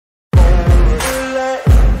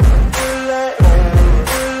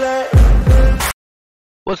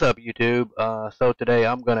What's up, YouTube? So today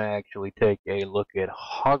I'm going to actually take a look at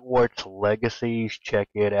Hogwarts Legacies, check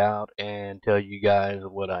it out, and tell you guys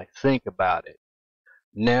what I think about it.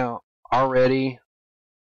 Now, already,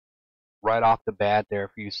 right off the bat, there are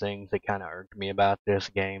a few things that kind of irked me about this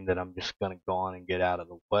game that I'm just going to go on and get out of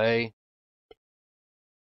the way.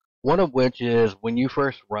 One of which is when you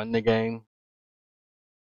first run the game,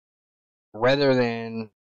 rather than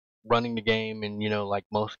running the game and, like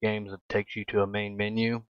most games, it takes you to a main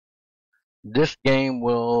menu. This game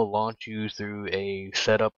will launch you through a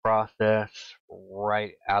setup process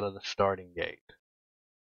right out of the starting gate.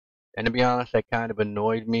 And to be honest, that kind of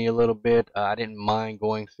annoyed me a little bit. I didn't mind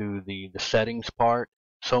going through the settings part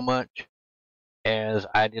so much as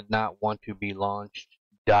I did not want to be launched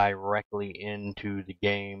directly into the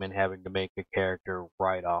game and having to make a character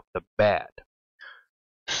right off the bat.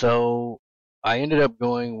 So I ended up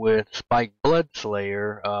going with Spike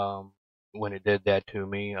Bloodslayer, when it did that to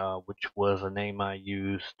me, which was a name I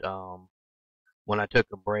used when I took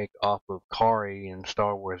a break off of Kari in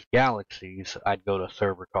Star Wars Galaxies. I'd go to a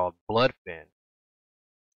server called Bloodfin,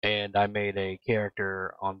 and I made a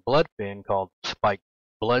character on Bloodfin called Spike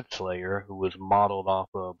Bloodslayer, who was modeled off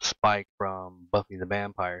of Spike from Buffy the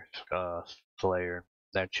Vampire Slayer,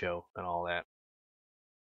 that show, and all that.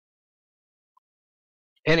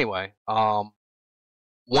 Anyway,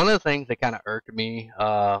 one of the things that kind of irked me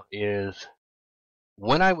is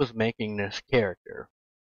when I was making this character,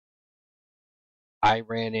 I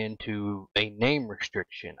ran into a name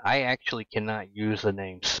restriction. I actually cannot use the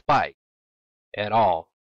name Spike at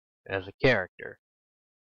all as a character,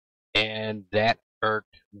 and that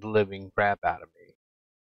irked the living crap out of me.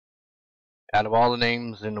 Out of all the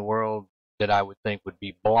names in the world that I would think would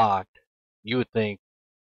be blocked, you would think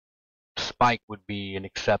Spike would be an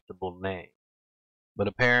acceptable name. But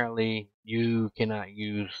apparently you cannot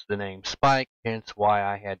use the name Spike, hence why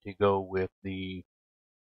I had to go with the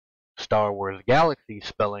Star Wars Galaxy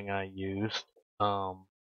spelling I used,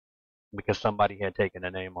 because somebody had taken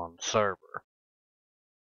a name on the server.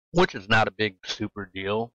 Which is not a big super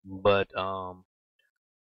deal, but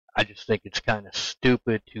I just think it's kind of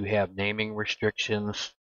stupid to have naming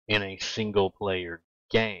restrictions in a single player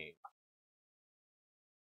game.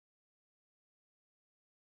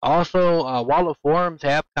 Also, while the forums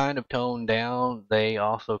have kind of toned down, they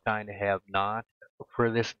also kind of have not for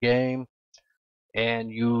this game. And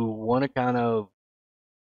you want to kind of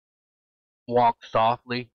walk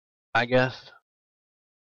softly, I guess.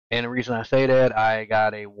 And the reason I say that, I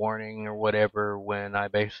got a warning or whatever when I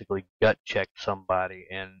basically gut checked somebody.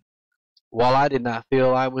 And while I did not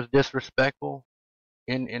feel I was disrespectful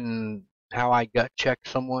in how I gut checked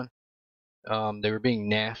someone, they were being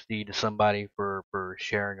nasty to somebody for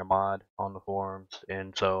sharing a mod on the forums,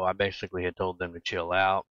 and so I basically had told them to chill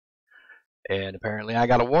out. And apparently I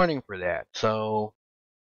got a warning for that. So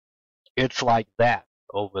it's like that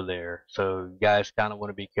over there. So you guys kind of want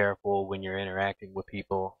to be careful when you're interacting with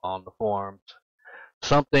people on the forums.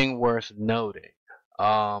 Something worth noting.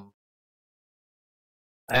 I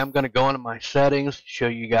am going to go into my settings to show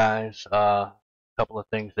you guys a couple of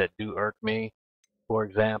things that do irk me. For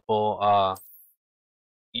example,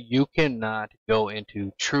 you cannot go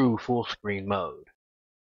into true full screen mode.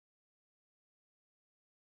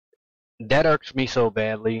 That irks me so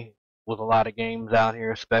badly with a lot of games out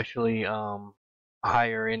here, especially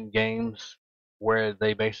higher end games where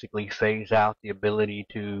they basically phase out the ability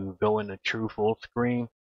to go into true full screen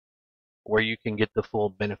where you can get the full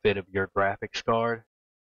benefit of your graphics card.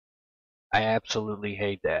 I absolutely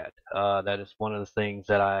hate that. That is one of the things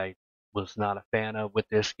that I was not a fan of with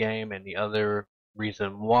this game, and the other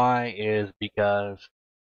reason why is because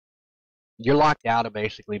you're locked out of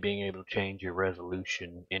basically being able to change your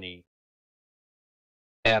resolution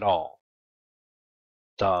at all.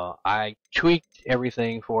 So I tweaked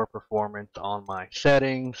everything for performance on my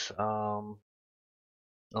settings. Another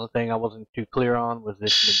thing I wasn't too clear on was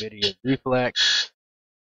this NVIDIA reflex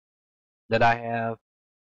that I have.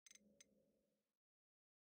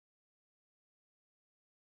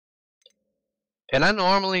 And I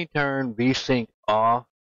normally turn VSync off.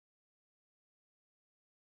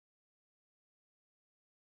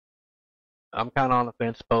 I'm kind of on the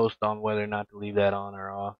fence post on whether or not to leave that on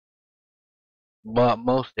or off. But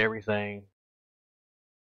most everything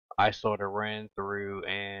I sort of ran through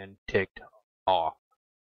and ticked off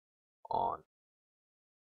on.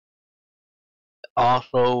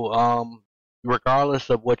 Also, regardless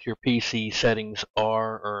of what your PC settings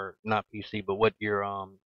are, or not PC, but what your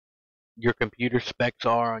computer specs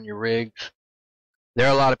are on your rigs, there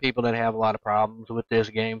are a lot of people that have a lot of problems with this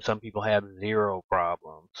game. Some people have zero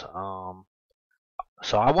problems.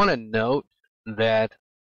 So I want to note that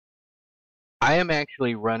I am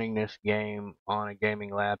actually running this game on a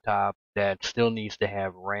gaming laptop that still needs to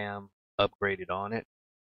have RAM upgraded on it.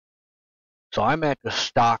 So I'm at the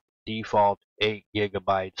stock default 8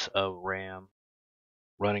 gigabytes of RAM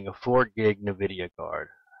running a 4 gig NVIDIA card.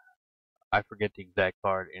 I forget the exact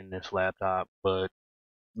card in this laptop, but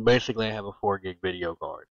basically I have a 4 gig video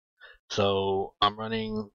card. So I'm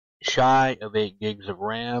running shy of 8 gigs of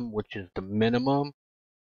RAM, which is the minimum.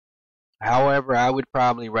 However, I would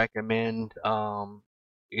probably recommend,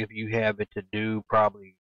 if you have it to do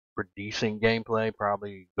probably for decent gameplay,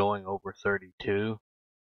 probably going over 32.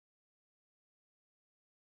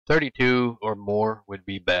 32 or more would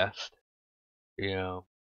be best, you know.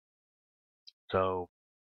 So,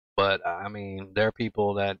 but I mean, there are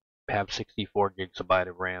people that have 64 gigabyte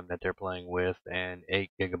of RAM that they're playing with and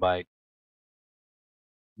 8 gigabyte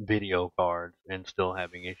video cards and still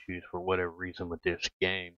having issues for whatever reason with this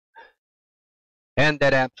game. And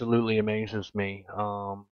that absolutely amazes me.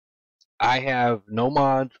 I have no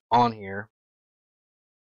mods on here,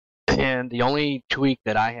 and the only tweak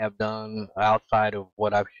that I have done outside of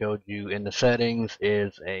what I've showed you in the settings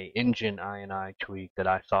is a engine INI tweak that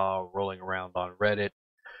I saw rolling around on Reddit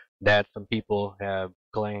that some people have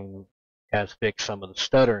claimed has fixed some of the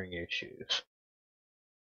stuttering issues.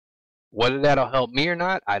 Whether that'll help me or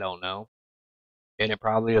not, I don't know. And it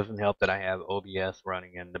probably doesn't help that I have OBS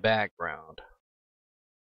running in the background.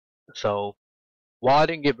 So while I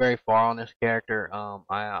didn't get very far on this character,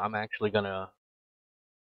 I'm actually gonna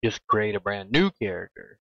just create a brand new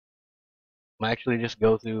character. I'm actually just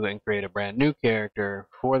go through and create a brand new character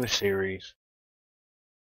for the series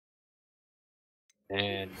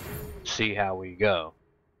and see how we go.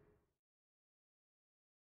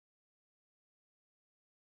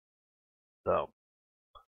 So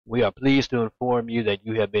we are pleased to inform you that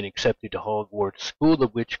you have been accepted to Hogwarts School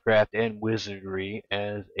of Witchcraft and Wizardry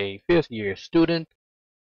as a 5th year student.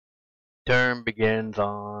 Term begins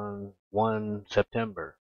on 1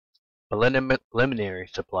 September. Preliminary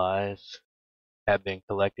supplies have been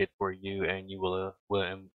collected for you, and you will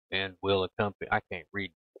accompany. I can't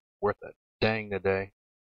read worth a dang today.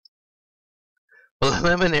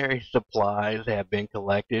 Preliminary supplies have been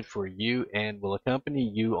collected for you and will accompany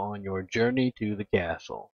you on your journey to the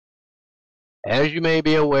castle. As you may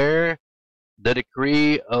be aware, the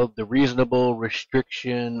decree of the reasonable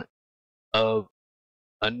restriction of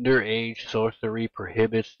underage sorcery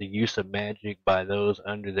prohibits the use of magic by those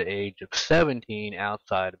under the age of 17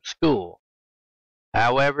 outside of school.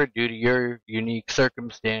 However, due to your unique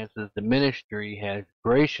circumstances, the ministry has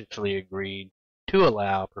graciously agreed to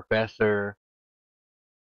allow Professor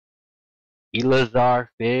Elazar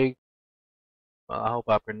Fig, well, I hope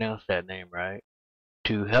I pronounced that name right,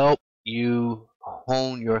 to help you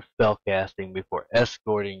hone your spellcasting before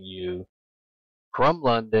escorting you from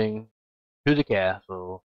London to the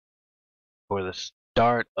castle for the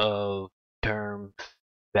start of term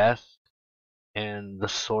fest and the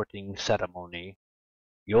sorting ceremony.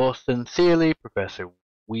 Yours sincerely, Professor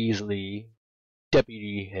Weasley,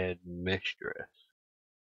 Deputy Headmistress.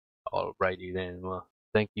 Alrighty then, well,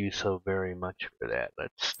 thank you so very much for that.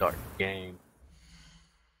 Let's start the game.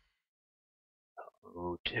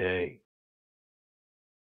 Okay.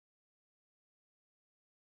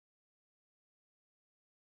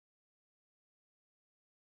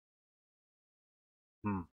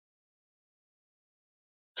 Hmm.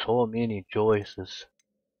 So many choices.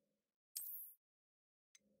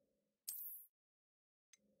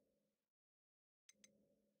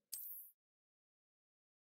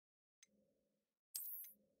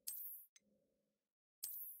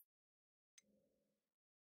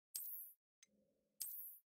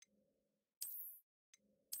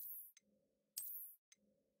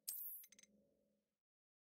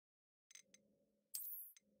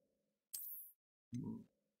 Hmm.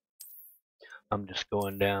 I'm just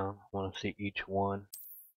going down. I want to see each one.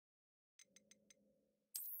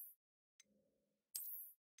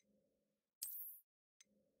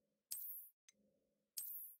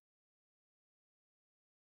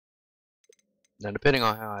 Now, depending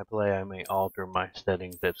on how I play, I may alter my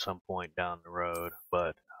settings at some point down the road,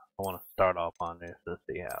 but I want to start off on this to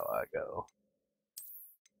see how I go.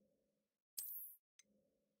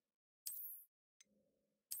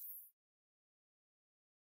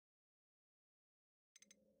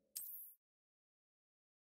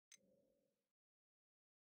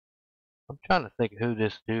 I'm trying to think who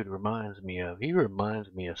this dude reminds me of. He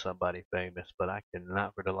reminds me of somebody famous, but I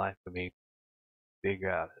cannot for the life of me figure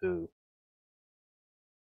out who.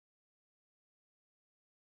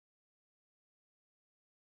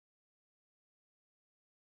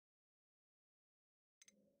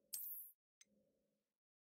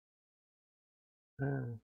 Uh,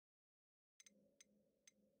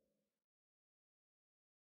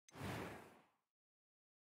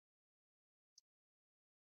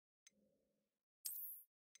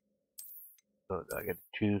 so I get to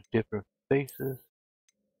choose different faces.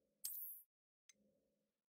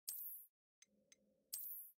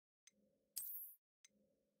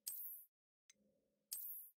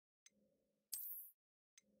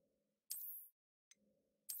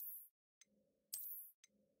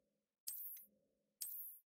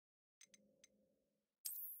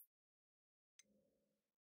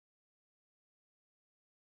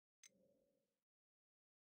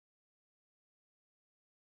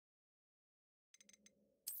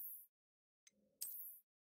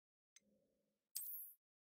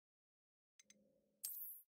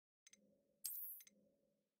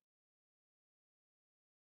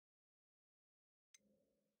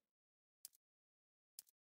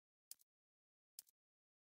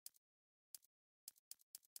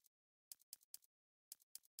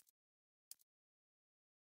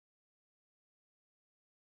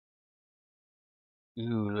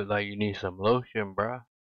 Ooh, look like you need some lotion, bruh.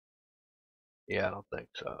 Yeah, I don't think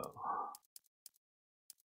so.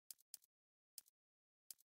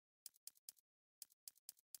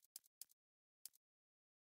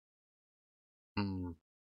 Hmm.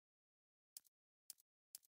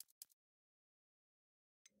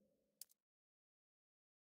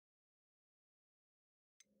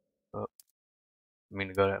 Oh, I mean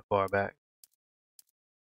to go that far back.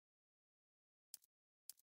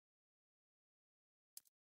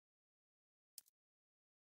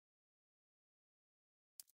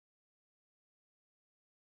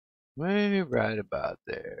 Way right about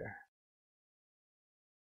there.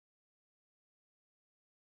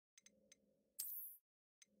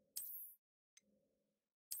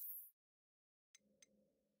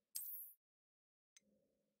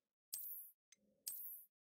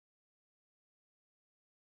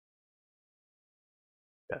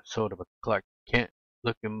 Got sort of a Clark Kent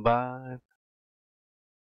looking vibe.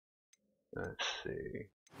 Let's see.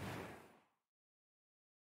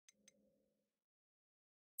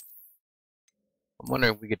 I'm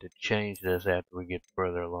wondering if we get to change this after we get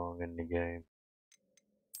further along in the game.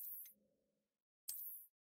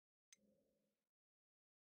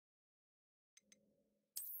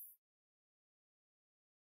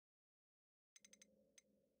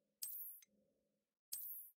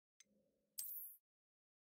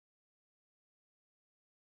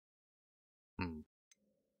 Hmm.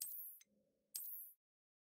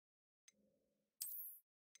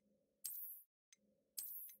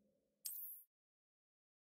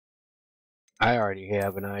 I already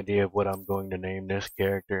have an idea of what I'm going to name this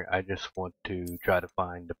character. I just want to try to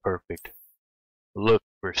find the perfect look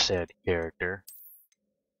for said character.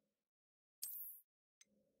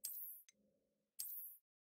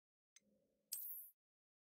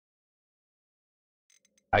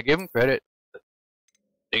 I give them credit.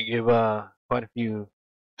 They give quite a few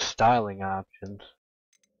styling options.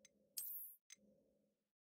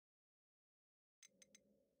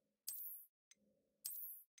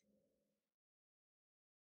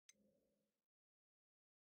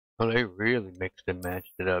 Well, they really mixed and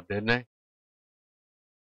matched it up, didn't they?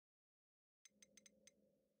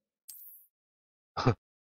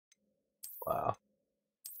 Wow.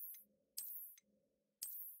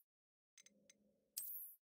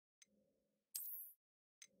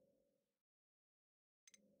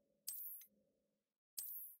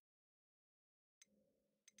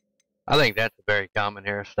 I think that's a very common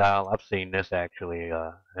hairstyle. I've seen this actually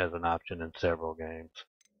as an option in several games.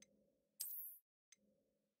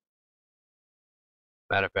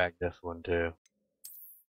 Matter of fact, this one too.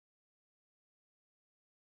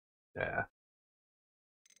 Yeah.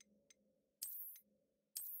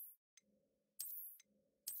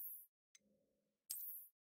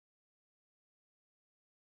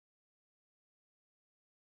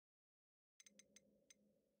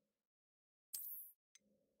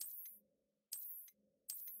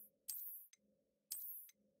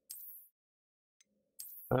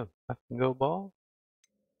 Oh, I can go bald?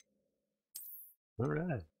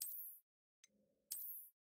 Alright.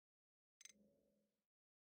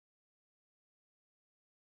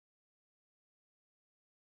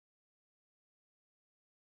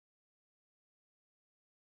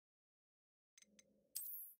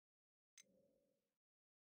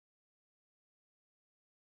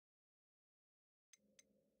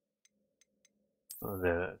 Oh,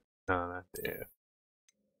 that. No, not there.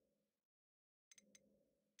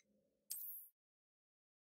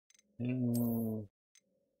 Mm,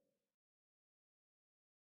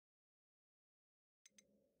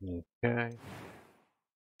 okay.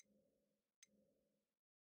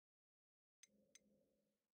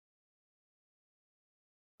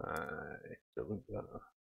 Alright, so we're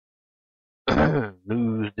gonna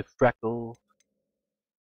lose the freckles,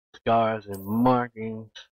 scars, and markings.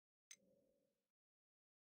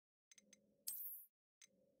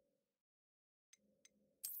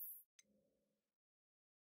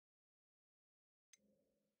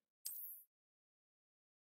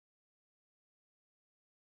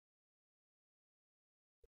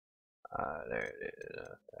 There it is.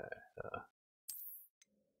 Okay.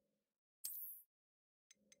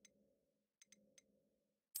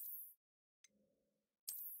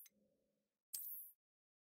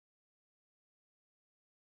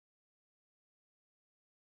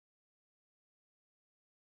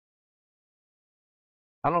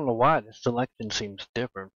 I don't know why the selection seems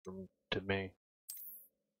different to me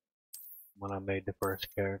when I made the first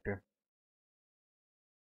character.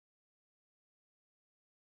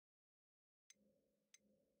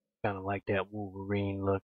 Kind of like that Wolverine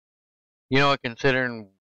look. You know what?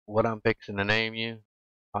 Considering what I'm fixing to name you,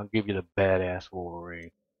 I'll give you the badass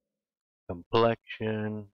Wolverine.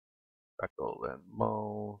 Complexion, freckle and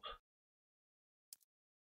moles.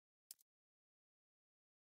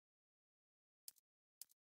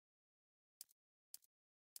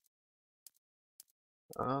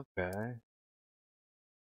 Okay.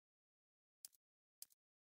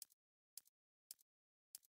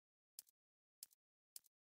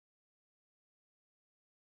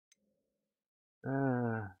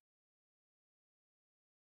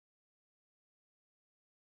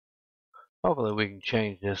 Hopefully we can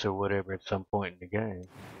change this or whatever at some point in the game.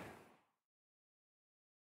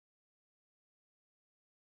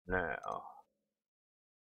 Now,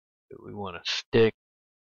 do we want to stick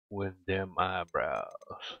with them eyebrows?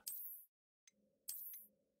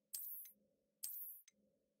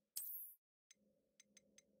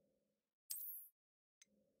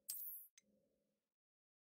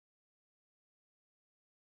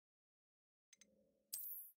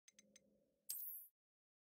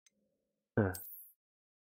 Huh.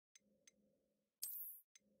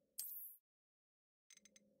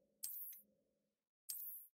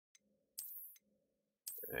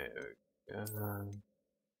 There we go.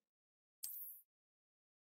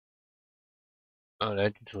 Oh,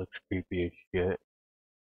 that just looks creepy as shit.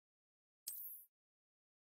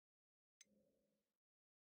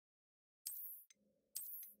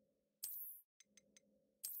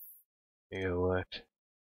 You know what?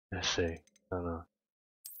 Let's see. Hold on.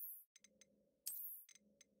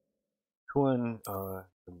 Which one?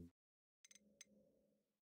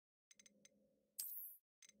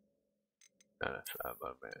 That's not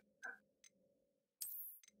my man.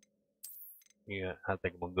 Yeah, I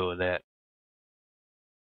think I'm gonna go with that.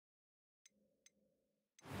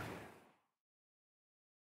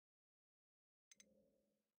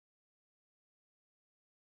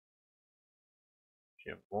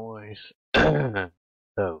 Jim Boys.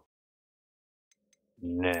 So,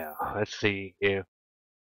 now, let's see if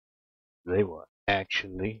they will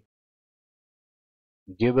actually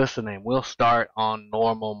give us a name. We'll start on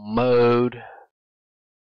normal mode.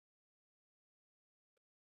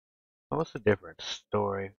 What's the difference?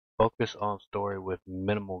 Story. Focus on story with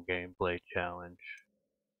minimal gameplay challenge.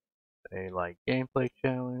 They like gameplay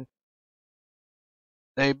challenge.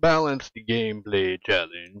 They balance the gameplay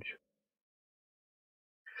challenge.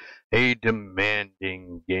 A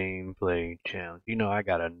demanding gameplay challenge. You know, I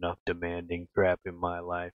got enough demanding crap in my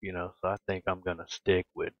life, you know, so I think I'm gonna stick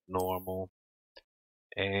with normal.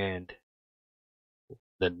 And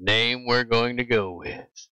the name we're going to go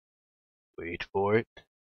with. Wait for it.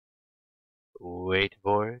 Wait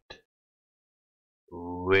for it.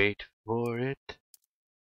 Wait for it.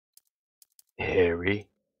 Harry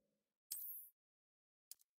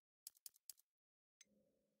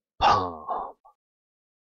Palm.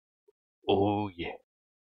 Oh yeah.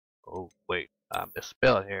 Oh wait, I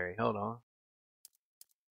misspelled Harry. Hold on.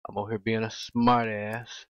 I'm over here being a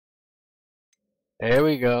smartass. There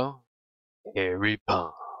we go. Harry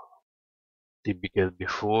Palm. See, because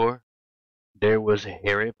before there was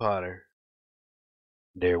Harry Potter,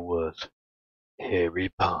 there was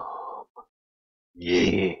Harry Palm.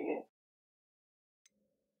 Yeah.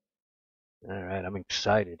 Alright, I'm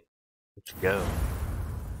excited. Let's go.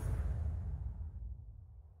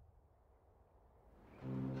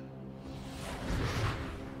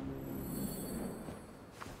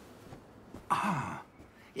 Ah,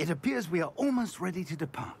 it appears we are almost ready to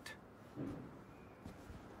depart.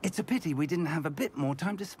 It's a pity we didn't have a bit more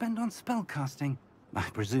time to spend on spellcasting. I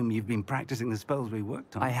presume you've been practicing the spells we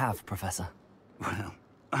worked on. I have, Professor. Well,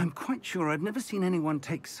 I'm quite sure I've never seen anyone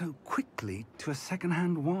take so quickly to a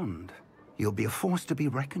second-hand wand. You'll be a force to be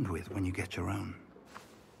reckoned with when you get your own.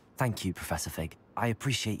 Thank you, Professor Fig. I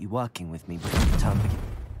appreciate you working with me before the term begins.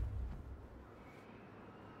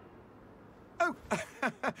 Oh,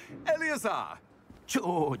 Eleazar!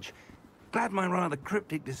 George, glad my rather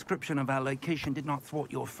cryptic description of our location did not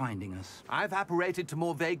thwart your finding us. I've apparated to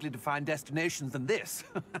more vaguely defined destinations than this.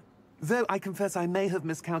 Though I confess I may have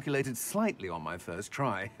miscalculated slightly on my first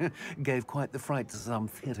try. Gave quite the fright to some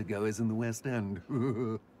theatre-goers in the West End.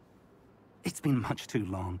 It's been much too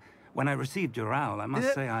long. When I received your owl, I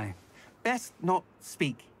must say I... Best not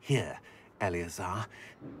speak here, Eleazar.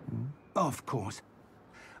 Of course.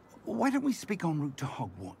 Why don't we speak en route to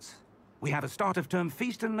Hogwarts? We have a start-of-term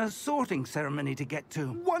feast and a sorting ceremony to get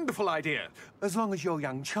to. Wonderful idea! As long as your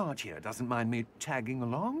young charge here doesn't mind me tagging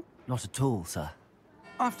along. Not at all, sir.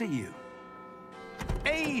 After you.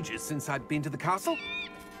 Ages since I'd been to the castle.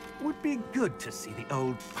 Would be good to see the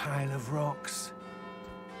old pile of rocks.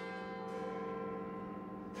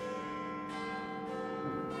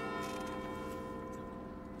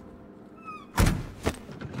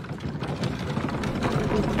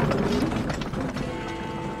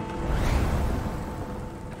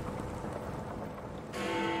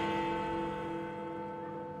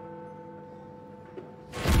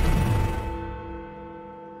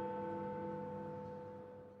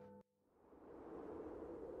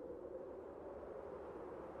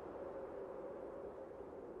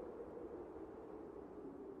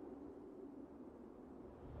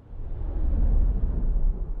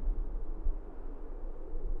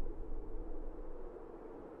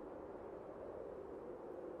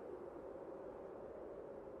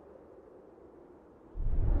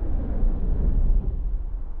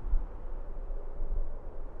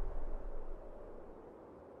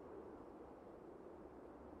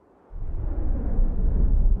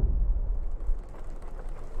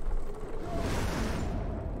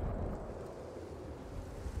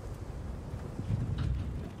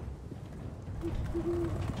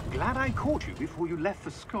 Glad I caught you before you left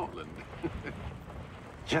for Scotland.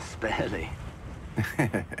 Just barely.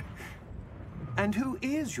 And who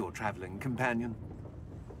is your traveling companion?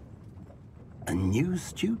 A new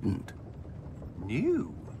student.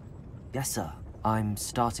 New? Yes, sir. I'm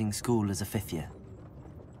starting school as a 5th year.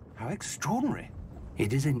 How extraordinary.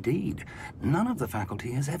 It is indeed. None of the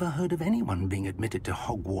faculty has ever heard of anyone being admitted to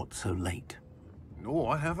Hogwarts so late.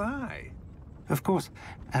 Nor have I. Of course,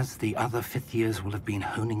 as the other 5th years will have been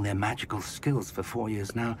honing their magical skills for 4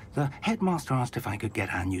 years now, the headmaster asked if I could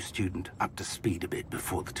get our new student up to speed a bit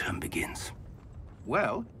before the term begins.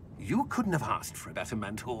 Well, you couldn't have asked for a better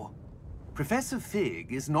mentor. Professor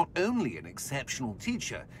Fig is not only an exceptional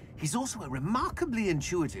teacher, he's also a remarkably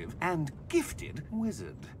intuitive and gifted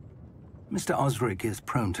wizard. Mr. Osric is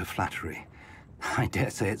prone to flattery. I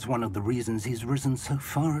dare say it's one of the reasons he's risen so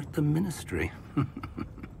far at the Ministry.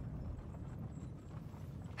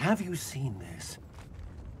 Have you seen this?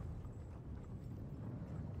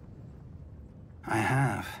 I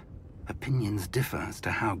have. Opinions differ as to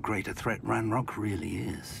how great a threat Ranrock really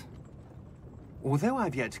is. Although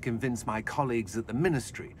I've yet to convince my colleagues at the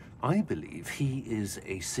Ministry, I believe he is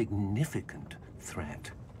a significant threat.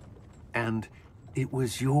 And it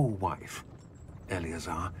was your wife,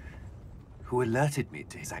 Eleazar, who alerted me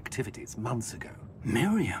to his activities months ago.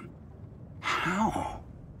 Miriam? How?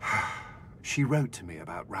 She wrote to me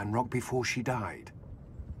about Ranrock before she died,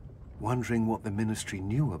 wondering what the Ministry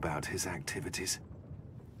knew about his activities.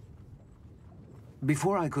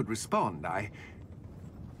 Before I could respond, I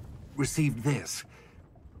received this.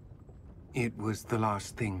 It was the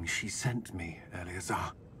last thing she sent me,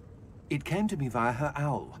 Eleazar. It came to me via her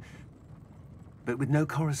owl, but with no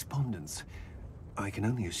correspondence. I can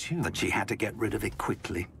only assume that she had to get rid of it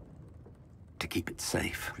quickly, to keep it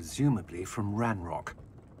safe. Presumably from Ranrock.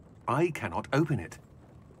 I cannot open it.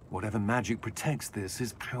 Whatever magic protects this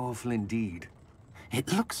is powerful indeed.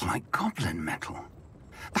 It looks like goblin metal.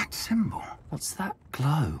 That symbol. What's that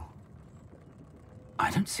glow?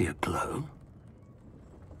 I don't see a glow.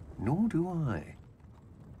 Nor do I.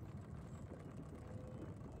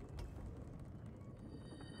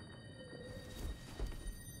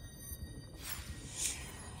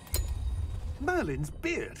 Merlin's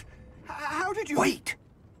beard. How did you... Wait!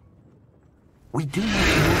 We do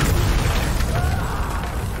not...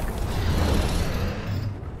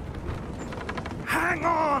 Hang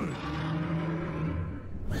on!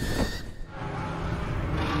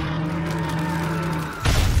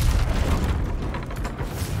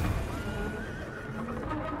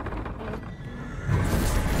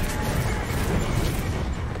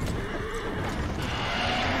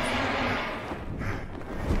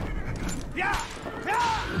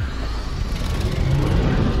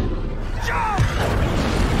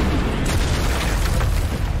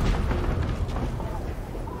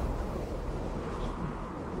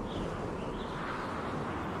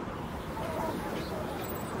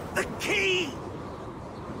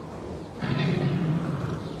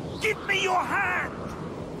 your hand!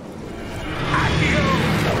 Accio!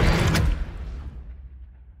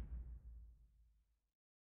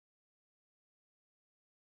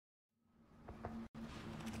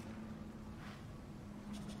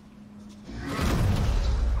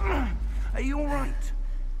 Are you all right?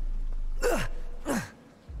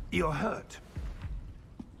 You're hurt.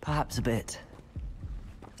 Perhaps a bit.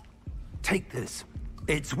 Take this.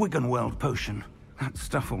 It's Wiggenweld potion. That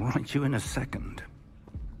stuff will right you in a second.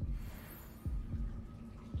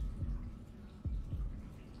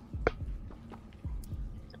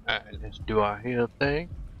 Alright, let's do our heal thing.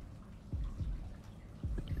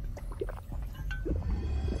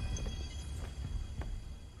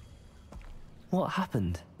 What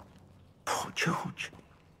happened? Poor George.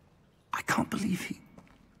 I can't believe he...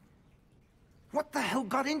 What the hell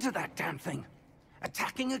got into that damn thing?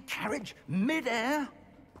 Attacking a carriage mid-air?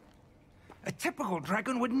 A typical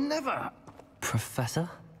dragon would never... Professor?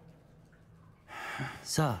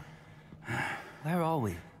 Sir, where are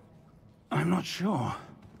we? I'm not sure.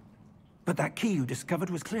 But that key you discovered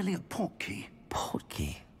was clearly a port key. Port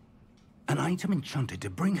key? An item enchanted to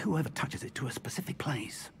bring whoever touches it to a specific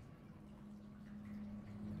place.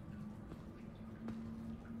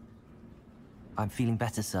 I'm feeling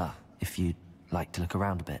better, sir, if you'd like to look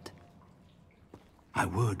around a bit. I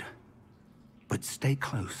would. But stay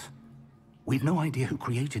close. We've no idea who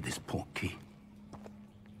created this port key.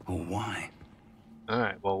 Or why.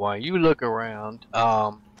 Alright, well while you look around,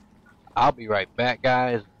 I'll be right back,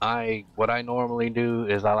 guys. What I normally do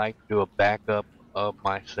is I like to do a backup of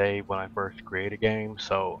my save when I first create a game,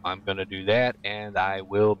 so I'm gonna do that and I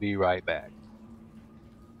will be right back.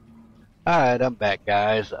 Alright, I'm back,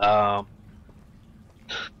 guys.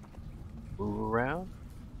 Move around.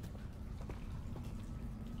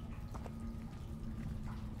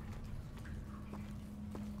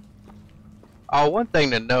 Oh, one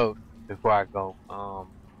thing to note before I go,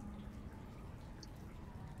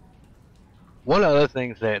 one of the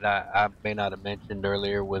things that I may not have mentioned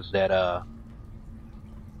earlier was that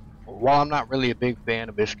while I'm not really a big fan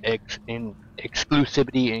of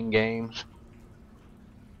exclusivity in games,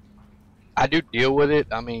 I do deal with it.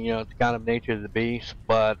 I mean, you know, it's kind of nature of the beast,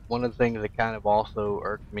 but one of the things that kind of also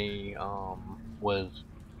irked me was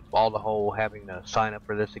all the whole having to sign up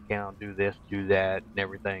for this account, do this, do that, and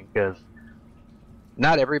everything, because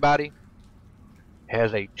not everybody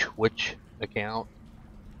has a Twitch account.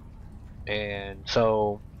 And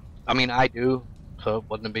so, I mean, I do, so it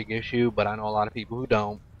wasn't a big issue, but I know a lot of people who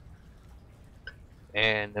don't.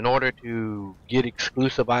 And in order to get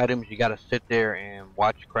exclusive items, you gotta sit there and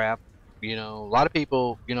watch crap. You know, a lot of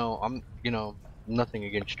people, you know, nothing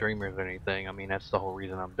against streamers or anything. I mean, that's the whole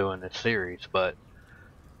reason I'm doing this series, but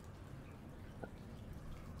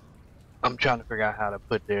I'm trying to figure out how to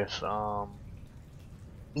put this.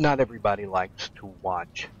 Not everybody likes to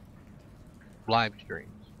watch live streams.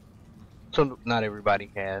 So not everybody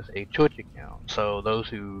has a Twitch account. So those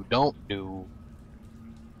who don't do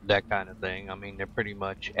that kind of thing, I mean, they're pretty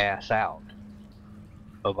much ass out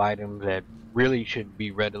of items that really should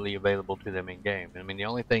be readily available to them in game. I mean, the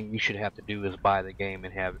only thing you should have to do is buy the game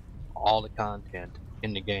and have all the content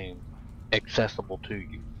in the game accessible to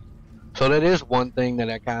you. So that is one thing that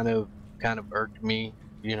I kind of irked me,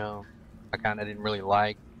 you know. I kind of didn't really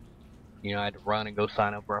like. You know, I had to run and go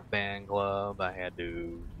sign up for a fan club. I had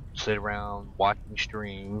to sit around watching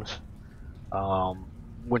streams,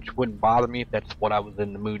 which wouldn't bother me if that's what I was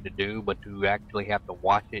in the mood to do, but to actually have to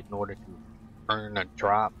watch it in order to earn a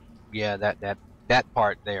drop, yeah, that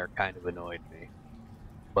part there kind of annoyed me.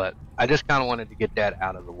 But I just kind of wanted to get that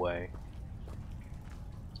out of the way.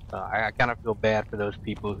 I kind of feel bad for those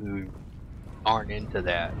people who aren't into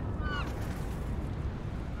that.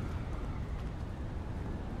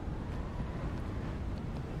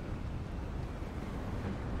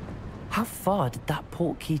 How far did that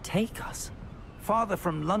port key take us? Farther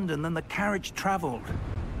from London than the carriage travelled.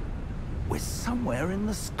 We're somewhere in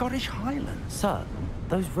the Scottish Highlands. Sir,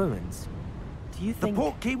 those ruins, do you think... The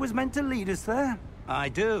port key was meant to lead us there? I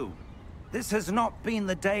do. This has not been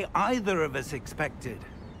the day either of us expected.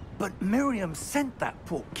 But Miriam sent that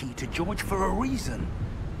port key to George for a reason.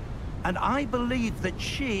 And I believe that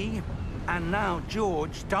she, and now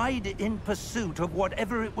George, died in pursuit of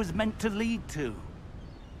whatever it was meant to lead to.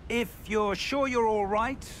 If you're sure you're all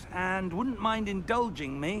right, and wouldn't mind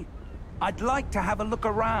indulging me, I'd like to have a look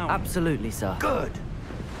around. Absolutely, sir. Good.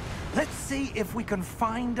 Let's see if we can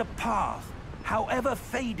find a path, however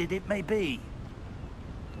faded it may be.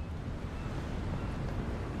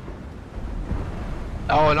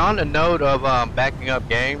 Oh, and on the note of backing up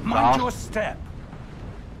games, Mind your step.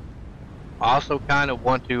 I also kind of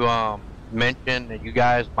want to mention that you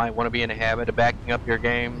guys might want to be in the habit of backing up your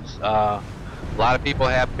games. A lot of people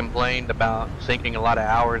have complained about sinking a lot of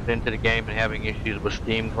hours into the game and having issues with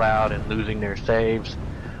Steam Cloud and losing their saves.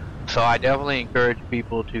 So I definitely encourage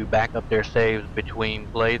people to back up their saves between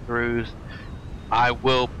playthroughs. I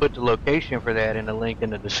will put the location for that in the link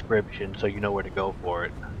in the description so you know where to go for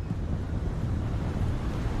it.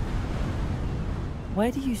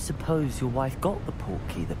 Where do you suppose your wife got the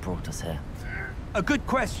portkey that brought us here? A good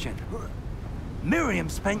question. Miriam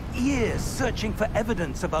spent years searching for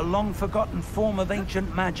evidence of a long-forgotten form of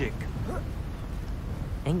ancient magic.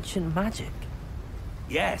 Ancient magic?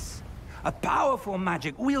 Yes, a powerful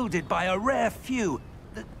magic wielded by a rare few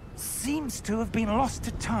that seems to have been lost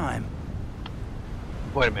to time.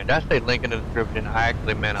 Wait a minute, did I say link in the description? I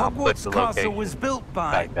actually meant I'll put Hogwarts the Castle location was built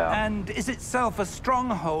by, back out. and is itself a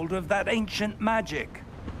stronghold of that ancient magic.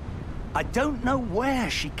 I don't know where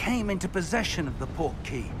she came into possession of the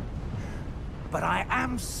portkey, but I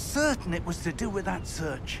am certain it was to do with that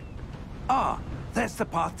search. Ah, there's the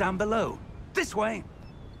path down below. This way.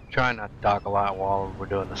 Trying not to talk a lot while we're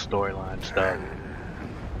doing the storyline stuff.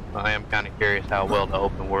 I am kind of curious how well the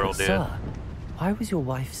open world But is. sir, why was your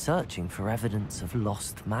wife searching for evidence of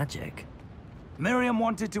lost magic? Miriam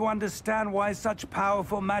wanted to understand why such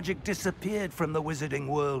powerful magic disappeared from the wizarding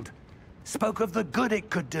world. Spoke of the good it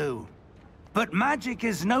could do. But magic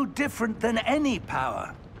is no different than any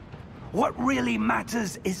power. What really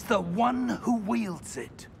matters is the one who wields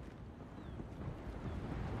it.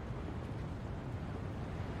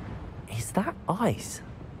 Is that ice?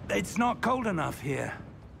 It's not cold enough here.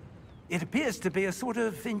 It appears to be a sort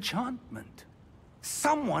of enchantment.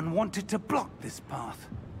 Someone wanted to block this path.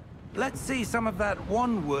 Let's see some of that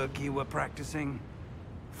wand work you were practicing.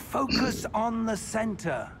 Focus on the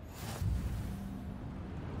center.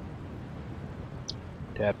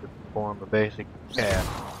 Tap to perform a basic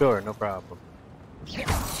task. Sure, no problem.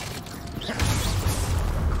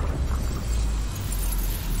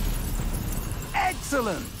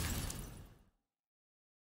 Excellent!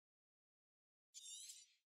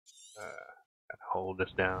 Hold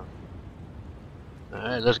this down.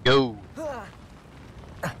 Alright, let's go.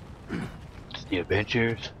 It's the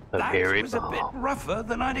adventures of That Harry was a bit Potter. rougher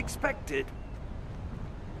than I'd expected.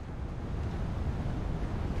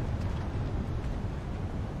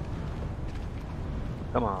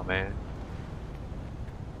 Come on, man.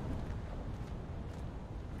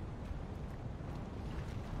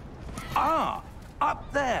 Ah,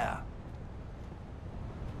 up there.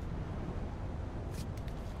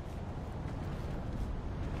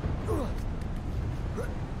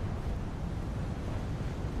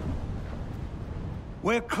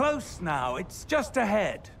 We're close now. It's just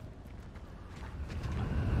ahead.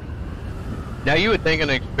 Now you would think an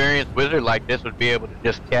experienced wizard like this would be able to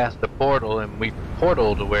just cast a portal and we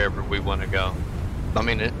portal to wherever we want to go. I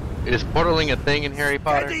mean, is portaling a thing in Harry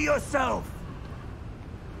Potter? Steady yourself.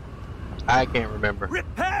 I can't remember.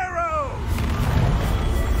 Reparo!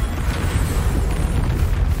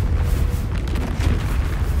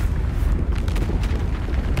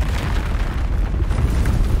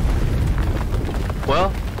 Well,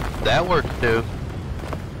 that works too.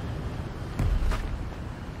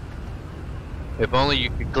 If only you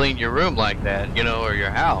could clean your room like that, you know, or your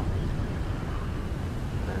house.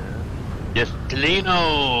 Just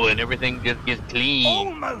cleano, and everything just gets clean.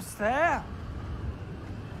 Almost there.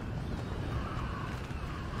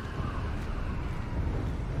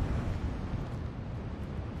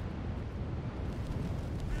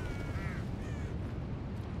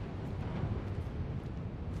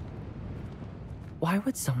 Why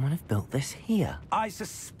would someone have built this here? I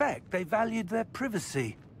suspect they valued their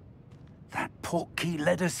privacy. That portkey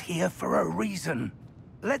led us here for a reason.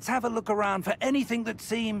 Let's have a look around for anything that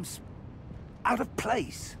seems out of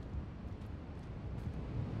place.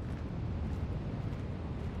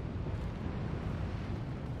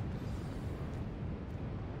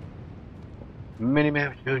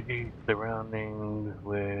 Minimap shows you surroundings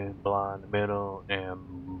with blah in the middle,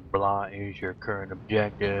 and blah is your current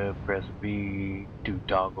objective. Press B to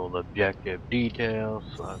toggle objective details.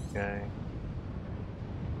 Okay.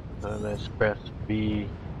 So let's press B.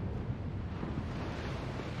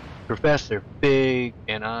 Professor Fig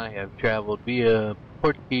and I have traveled via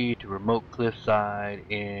portkey to remote cliffside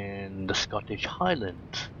in the Scottish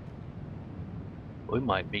Highlands. We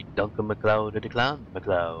might meet Duncan MacLeod at the Clown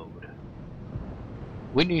MacLeod.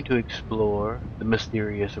 We need to explore the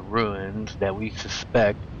mysterious ruins that we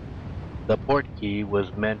suspect the portkey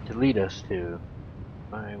was meant to lead us to.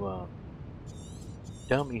 Alright, well,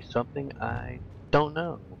 tell me something I don't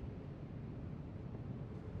know.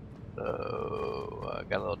 So, I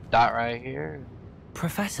got a little dot right here.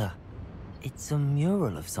 Professor, It's a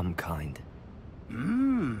mural of some kind.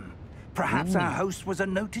 Perhaps our host was a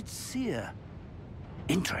noted seer.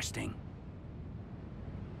 Interesting.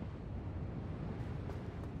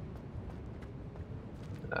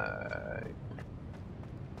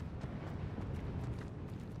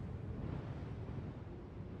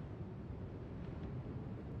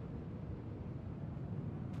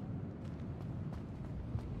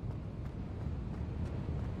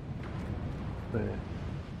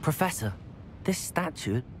 Professor, this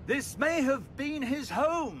statue... This may have been his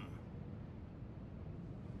home.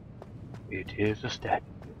 It is a statue.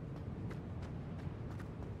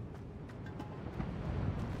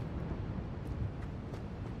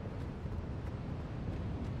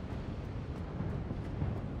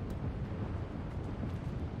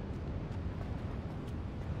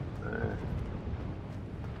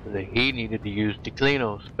 He needed to use the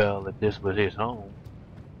Cleano spell if this was his home.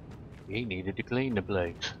 He needed to clean the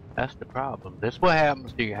place. That's the problem. That's what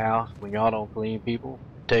happens to your house when y'all don't clean people.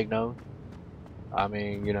 Take note. I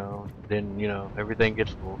mean, you know, then, you know, everything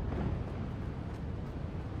gets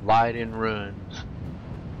light in ruins.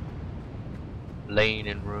 Laying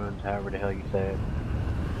in ruins, however the hell you say it.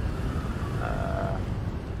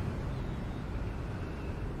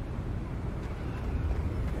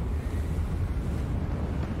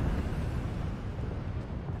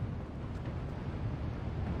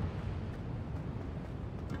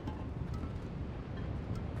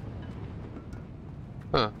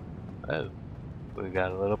 Huh. Oh. We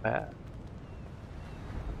got a little path.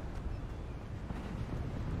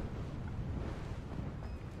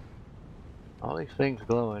 All these things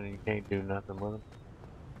glowing and you can't do nothing with them.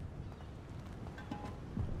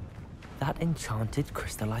 That enchanted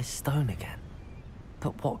crystallized stone again.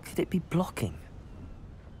 But what could it be blocking?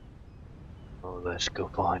 Oh, let's go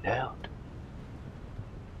find out.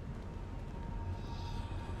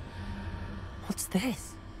 What's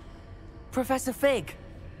this? Professor Fig!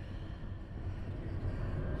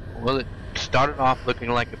 Well, it started off looking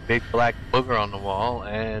like a big black booger on the wall,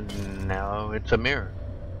 and now it's a mirror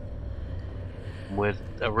with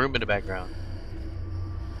a room in the background.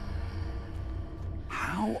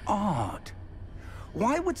 How odd.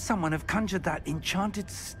 Why would someone have conjured that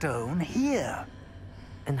enchanted stone here?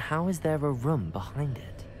 And how is there a room behind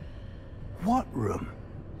it? What room?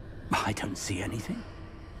 I don't see anything.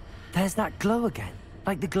 There's that glow again,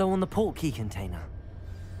 like the glow on the portkey container.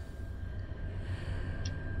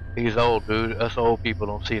 He's old, dude. Us old people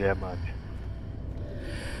don't see that much.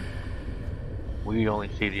 We only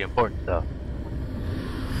see the important stuff.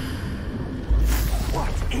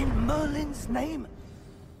 What in Merlin's name?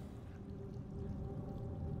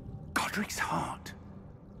 Godric's heart.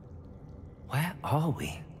 Where are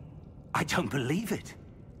we? I don't believe it.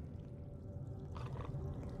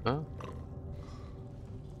 Huh?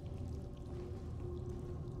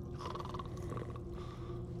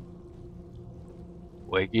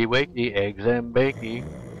 Wakey, wakey, eggs and bakey.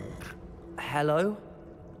 Hello?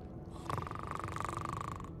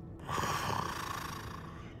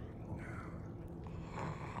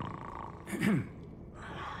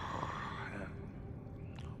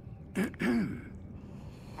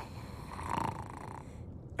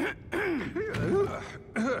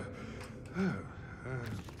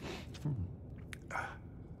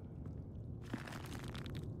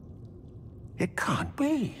 It can't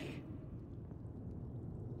be.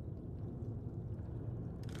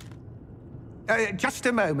 Just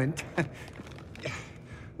a moment.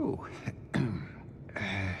 Oh.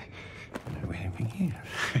 Where have we here?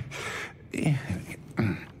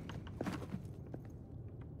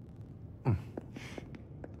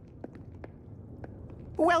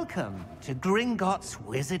 Welcome to Gringotts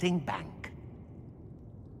Wizarding Bank.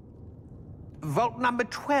 Vault number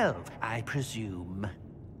 12, I presume.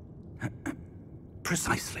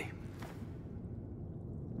 Precisely.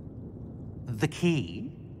 The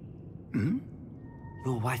key?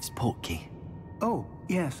 Your wife's portkey. Oh,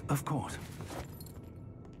 yes, of course.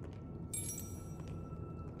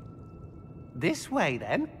 This way,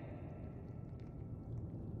 then.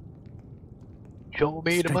 Show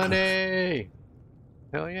me the Stay money!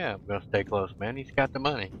 Hell yeah, I'm gonna stay close, man. He's got the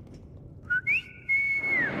money.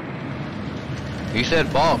 He said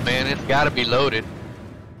vault, man. It's gotta be loaded.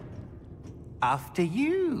 After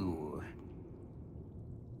you.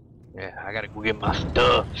 Yeah, I gotta go get my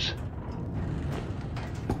stuffs.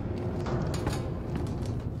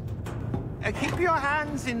 Keep your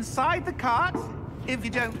hands inside the cart if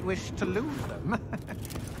you don't wish to lose them.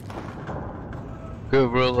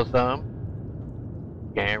 Good rule of thumb.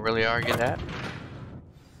 Can't really argue that.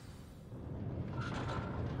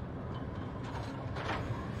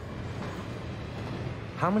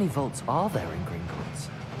 How many vaults are there in Gringotts?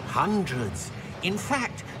 Hundreds. In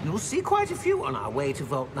fact, you'll see quite a few on our way to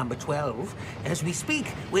vault number 12. As we speak,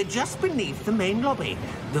 we're just beneath the main lobby.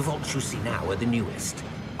 The vaults you see now are the newest.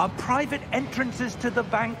 Are private entrances to the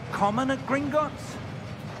bank common at Gringotts?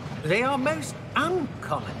 They are most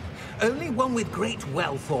uncommon. Only one with great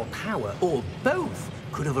wealth or power, or both,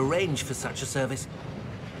 could have arranged for such a service.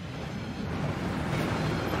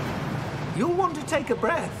 You'll want to take a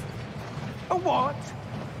breath. A what?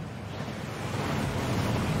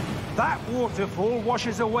 That waterfall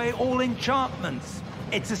washes away all enchantments.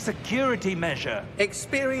 It's a security measure.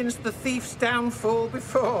 Experienced the thief's downfall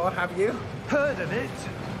before, have you? Heard of it?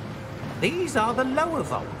 These are the lower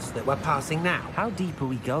vaults that we're passing now. How deep are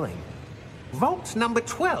we going? Vault number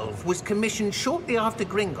 12 was commissioned shortly after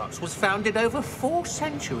Gringotts was founded over 4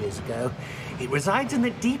 centuries ago. It resides in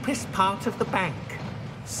the deepest part of the bank.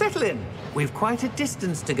 Settle in. We've quite a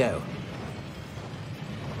distance to go.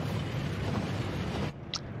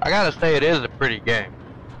 I gotta say, it is a pretty game.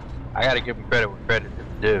 I gotta give them credit where credit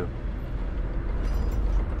is due.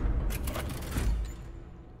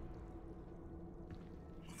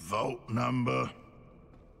 Vault number?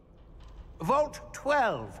 Vault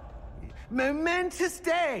 12. Momentous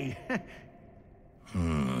day.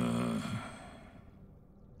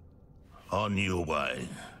 On your way.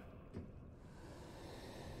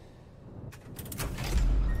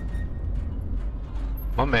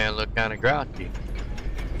 My man looked kinda grouchy.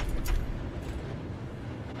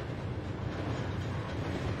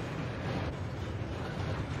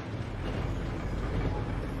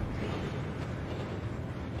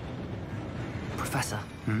 Professor,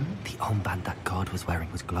 the armband that guard was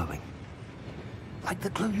wearing was glowing. Like the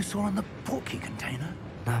glow you saw on the portkey container?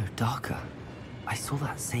 No, darker. I saw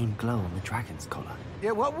that same glow on the dragon's collar.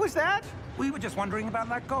 Yeah, what was that? We were just wondering about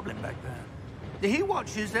that goblin back there. He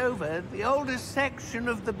watches over the oldest section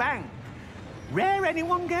of the bank. Rare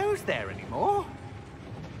anyone goes there anymore.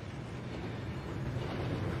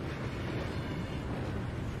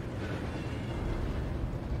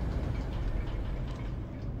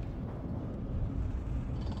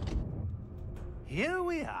 Here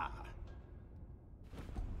we are.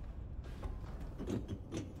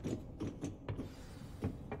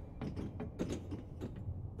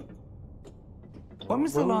 When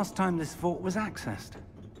was the last time this vault was accessed?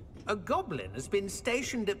 A goblin has been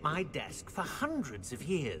stationed at my desk for hundreds of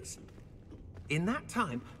years. In that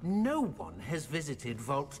time, no one has visited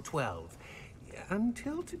Vault 12.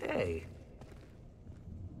 Until today.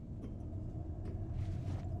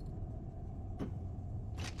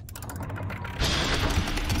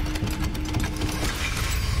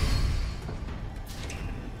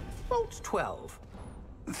 Vault 12.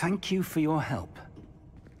 Thank you for your help.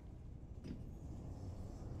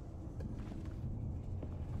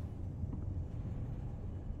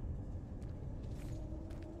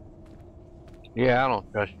 Yeah, I don't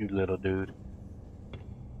trust you, little dude.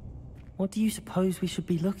 What do you suppose we should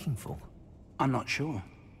be looking for? I'm not sure.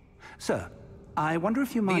 Sir, I wonder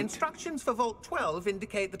if you The might... instructions for Vault 12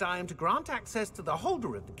 indicate that I am to grant access to the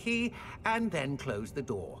holder of the key and then close the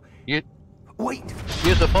door. Wait!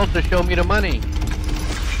 You're supposed to show me the money.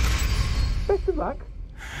 Best of luck.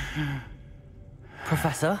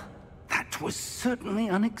 Professor? That was certainly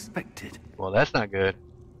unexpected. Well, that's not good.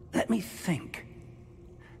 Let me think.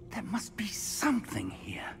 There must be something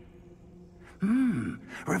here.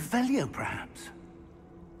 Revelio, perhaps?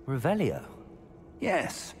 Revelio?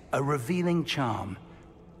 Yes, a revealing charm.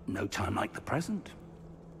 No time like the present.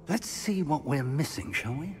 Let's see what we're missing,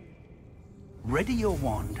 shall we? Ready your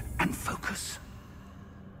wand and focus.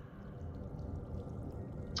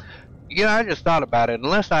 You know, I just thought about it.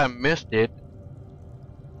 Unless I missed it,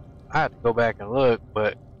 I have to go back and look,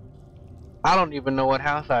 but I don't even know what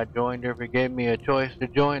house I joined or if it gave me a choice to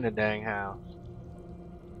join a dang house.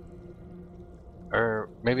 Or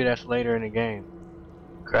maybe that's later in the game.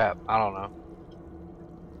 Crap, I don't know.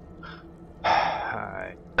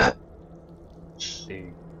 Alright. Let's see.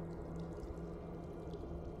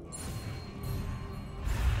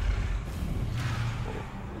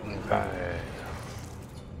 Okay.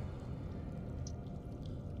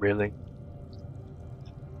 Really?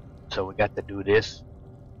 So we got to do this?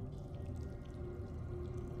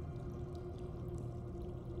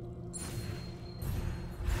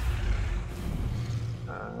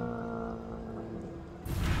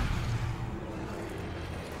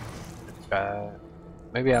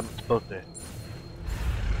 Maybe I'm supposed to.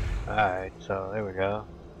 Alright, so there we go.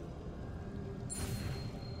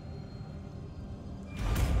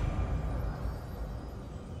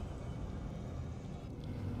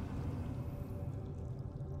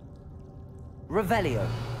 Revelio.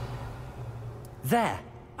 There.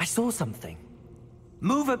 I saw something.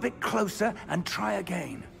 Move a bit closer and try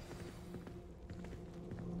again.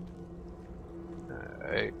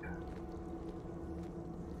 Alright.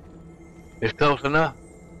 It's close enough.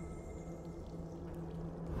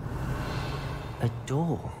 A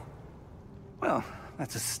door. Well,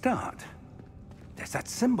 that's a start. There's that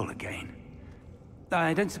symbol again.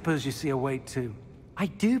 I don't suppose you see a way to... I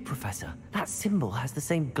do, Professor. That symbol has the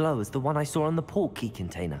same glow as the one I saw on the portkey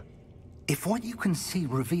container. If what you can see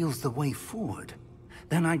reveals the way forward,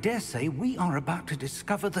 then I dare say we are about to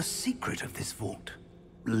discover the secret of this vault.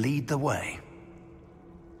 Lead the way.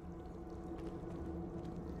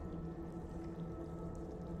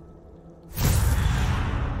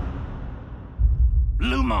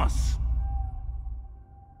 Lumos!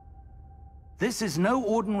 This is no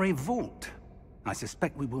ordinary vault. I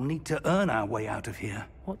suspect we will need to earn our way out of here.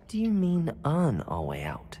 What do you mean, earn our way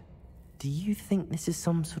out? Do you think this is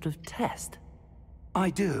some sort of test?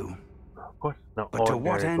 I do. Of course, no. But to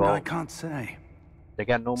what end, I can't say. They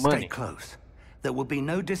got no Stay money. close. There will be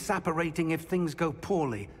no disapparating if things go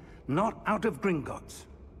poorly. Not out of Gringotts.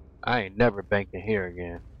 I ain't never banking here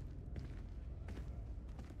again.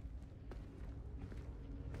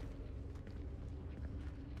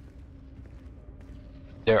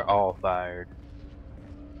 They're all fired.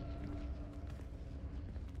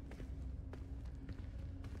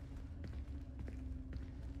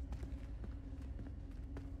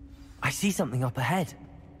 I see something up ahead.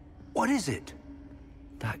 What is it?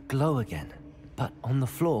 That glow again, but on the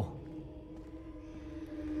floor.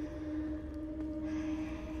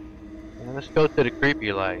 Well, let's go to the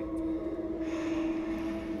creepy light.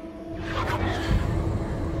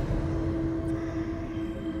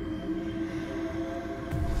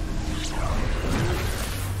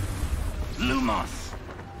 Lumos!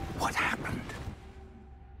 What happened?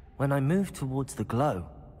 When I moved towards the glow,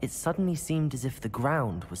 it suddenly seemed as if the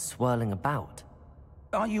ground was swirling about.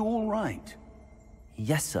 Are you all right?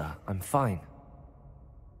 Yes, sir, I'm fine.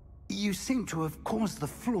 You seem to have caused the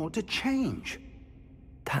floor to change.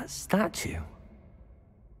 That statue?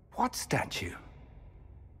 What statue?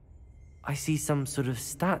 I see some sort of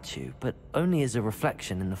statue, but only as a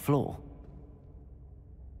reflection in the floor.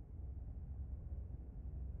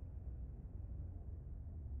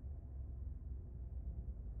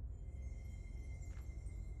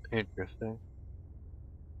 Interesting.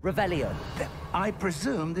 Revelio. I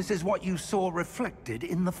presume this is what you saw reflected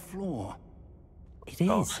in the floor. It is.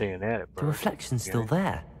 Oh, seeing that at The first. reflection's still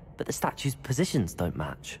there, but the statue's positions don't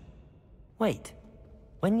match. Wait.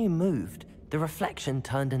 When you moved, the reflection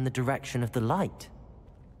turned in the direction of the light.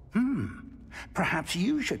 Perhaps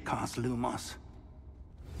you should cast Lumos.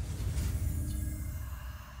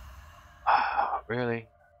 Really?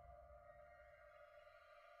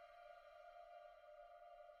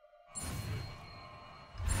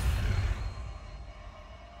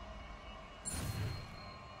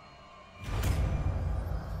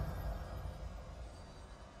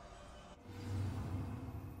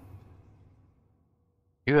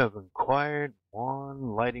 You have acquired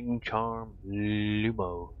one lighting charm,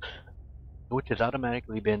 Lumos, which has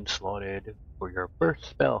automatically been slotted for your first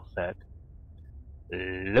spell set.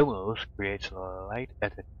 Lumos creates light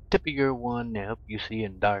at the tip of your wand to help you see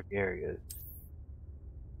in dark areas.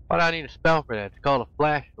 Why do I need a spell for that? It's called a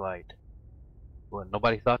flashlight. What,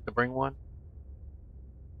 nobody thought to bring one?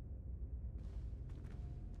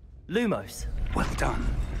 Lumos. Well done.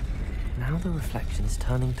 Now the reflection is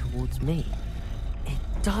turning towards me. It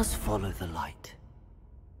does follow the light.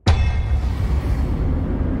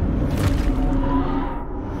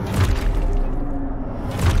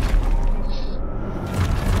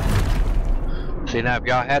 See, now if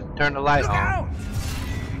y'all had to turn the light Look on. out!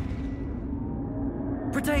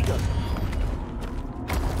 Protego!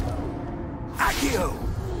 Accio!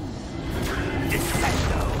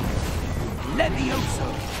 Descendo! Levioso!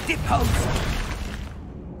 Deposo!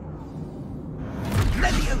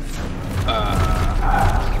 Levioso!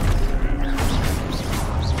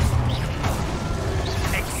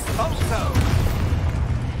 Expulso!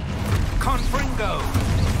 Confringo!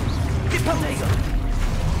 Deposo!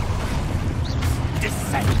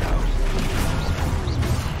 Descendo!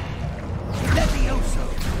 Levioso!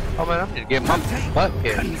 Oh man, I'm just getting my butt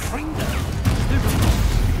kicked. Confringo!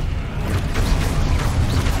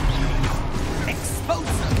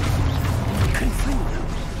 Expulso! Confringo!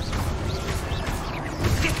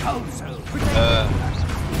 Deposo!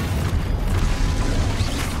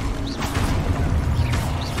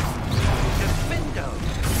 Defendo!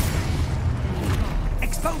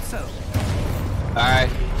 Expulso! Alright,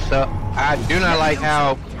 so I do not like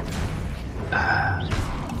how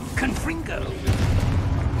Confringo!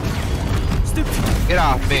 Get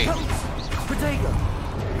off me. Protego.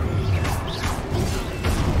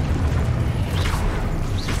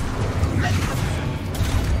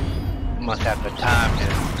 Must have to time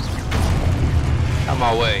this. On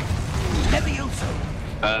my way. Levioso.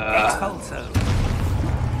 Expulso.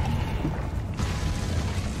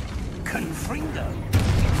 Confringo.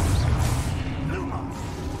 Lumos.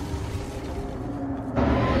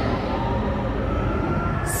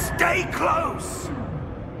 Stay close.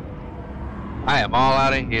 I am all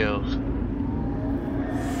out of heals.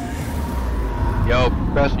 Yo,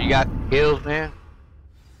 Professor, you got heals, man?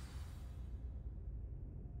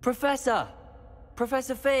 Professor!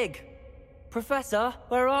 Professor Fig! Professor,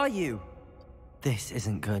 where are you? This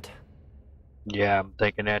isn't good. Yeah, I'm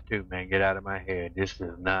thinking that too, man. Get out of my head. This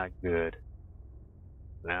is not good.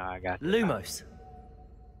 Now I got to Lumos.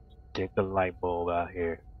 stick a light bulb out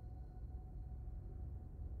here.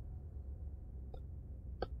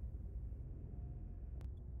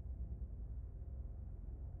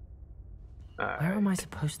 Where am I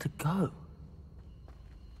supposed to go?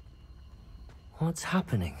 What's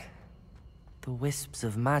happening? The wisps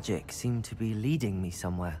of magic seem to be leading me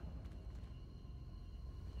somewhere.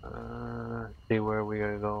 See where we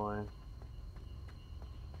are going.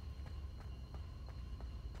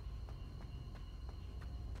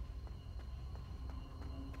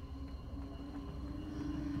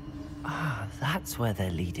 Ah, that's where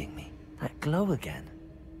they're leading me. That glow again.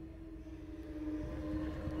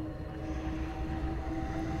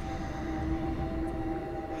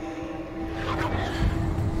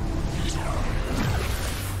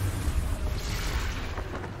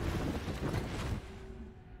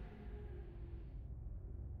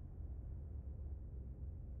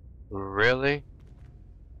 Really?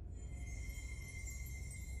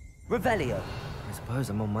 Revelio. I suppose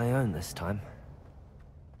I'm on my own this time.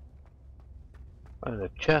 There's a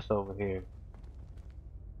chest over here.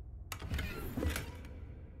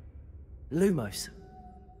 Lumos.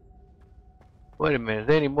 Wait a minute, is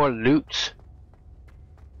there any more loots?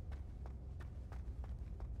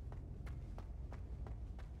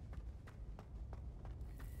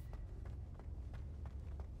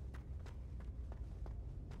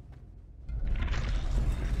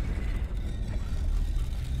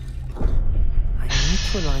 I need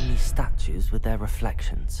to align these statues with their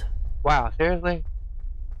reflections. Wow, seriously?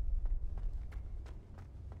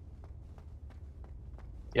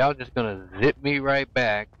 Y'all just gonna zip me right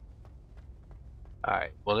back.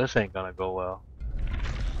 Alright, well this ain't gonna go well.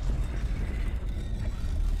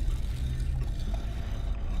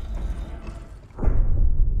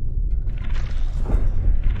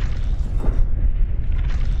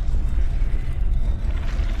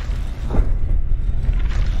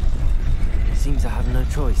 Seems I have no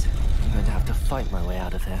choice. I'm going to have to fight my way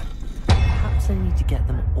out of here. Perhaps I need to get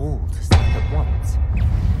them all to stand at once.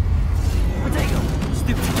 Potato!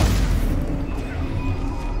 Stupid!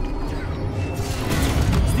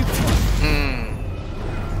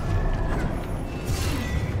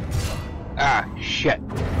 Ah, shit.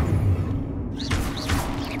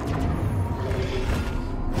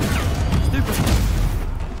 Stupid!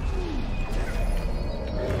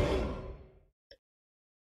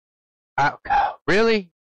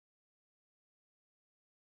 Really?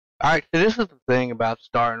 Alright, so this is the thing about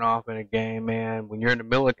starting off in a game, man. When you're in the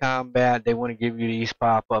middle of combat, they want to give you these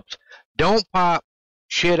pop-ups. Don't pop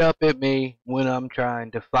shit up at me when I'm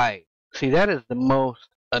trying to fight. See, that is the most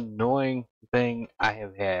annoying thing I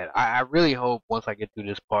have had. I really hope once I get through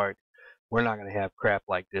this part, we're not going to have crap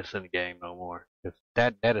like this in the game no more. 'Cause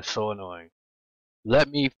that is so annoying. Let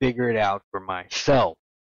me figure it out for myself.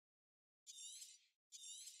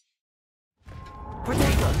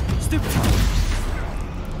 Potato! Stupid!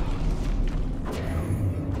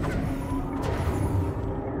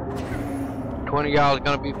 20 of y'all is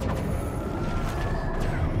gonna be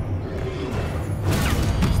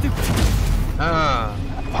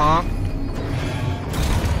punk.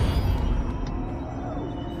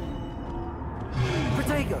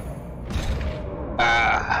 Potato!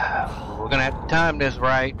 We're gonna have to time this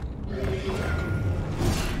right.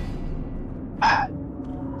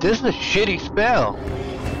 This is a shitty spell.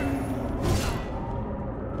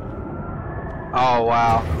 Oh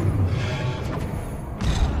wow.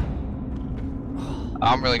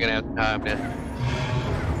 I'm really gonna have to time this.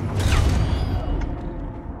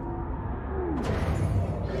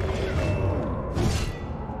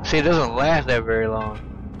 See, it doesn't last that very long.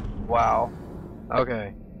 Wow.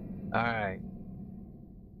 Okay. Alright.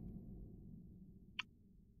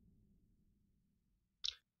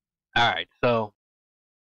 Alright, so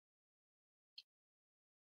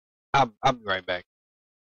I'll be right back.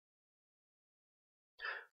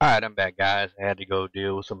 Alright, I'm back, guys. I had to go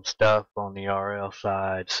deal with some stuff on the RL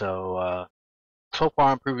side, so far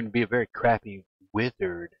I'm proving to be a very crappy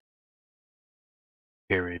wizard.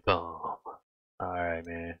 Very bomb. Alright,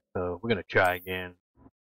 man. So we're gonna try again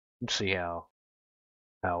and see how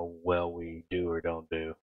well we do or don't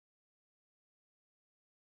do.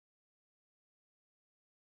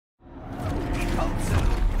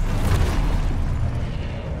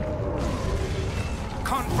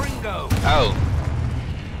 Confringo! Oh!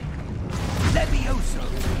 Levioso!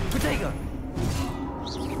 Protego!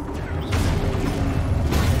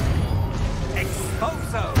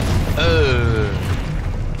 Expulso!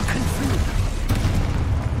 Confringo!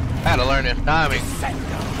 I had to learn this timing.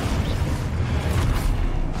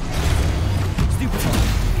 Stupefy!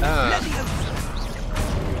 Levioso!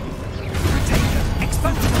 Protego!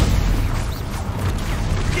 Expulso!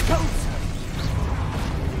 Deposo!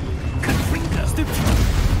 Confringo! Stupefy!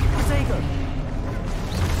 Protego!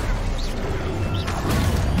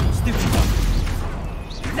 Stupefy!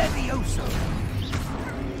 Levioso!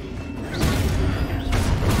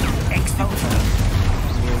 Expulso!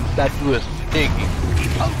 That was stinky.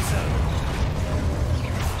 Deposo!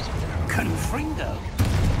 Confringo!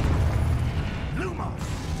 Lumos!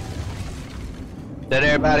 Is that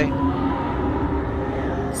everybody?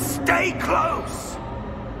 Stay close!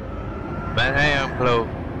 Man, I am close.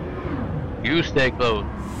 You stay close.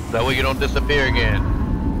 That way you don't disappear again.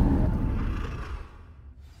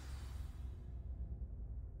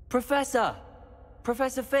 Professor!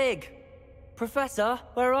 Professor Fig! Professor,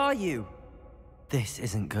 where are you? This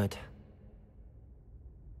isn't good.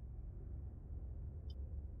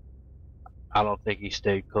 I don't think he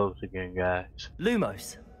stayed close again, guys.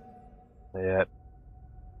 Lumos, Yep.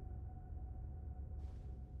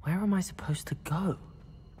 where am I supposed to go?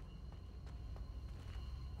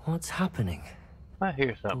 What's happening? I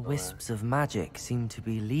hear The something. wisps of magic seem to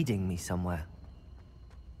be leading me somewhere.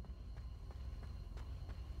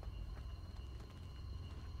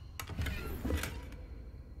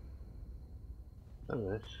 Oh,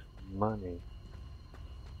 this money.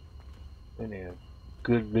 And they have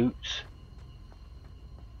good loots.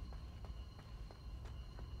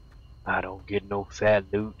 I don't get no fat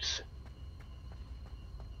loots.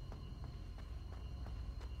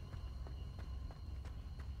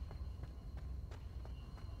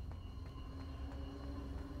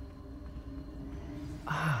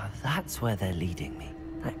 Ah, that's where they're leading me.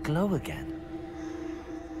 That glow again.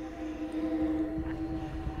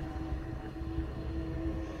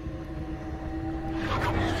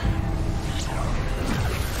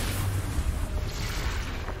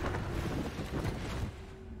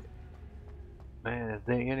 Man, is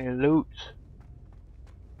there any loots?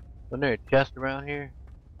 Wasn't there a chest around here?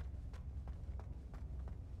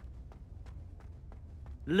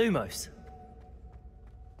 Lumos,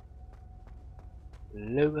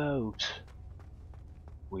 Lumos.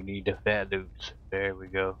 We need the fat loots. There we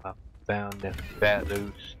go. I found the fat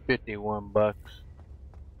loots. 51 bucks.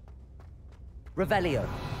 Revelio.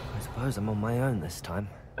 I suppose I'm on my own this time.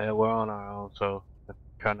 Yeah, we're on our own, so let's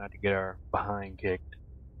try not to get our behind kicked.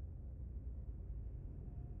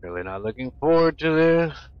 Really not looking forward to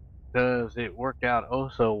this, because it worked out oh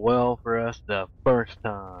so well for us the first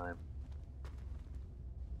time.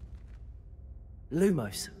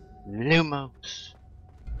 Lumos. Lumos.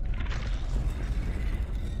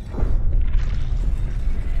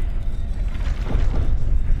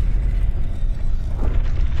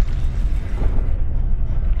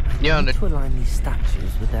 Yeah, I need to align these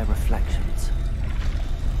statues with their reflections.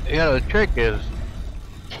 the trick is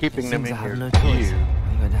keeping them Seems in I your have no choice. view.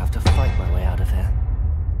 I'm going to have to fight my way out of here.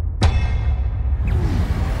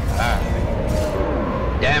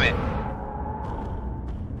 Damn it.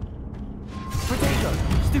 Protego!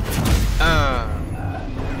 Stupid!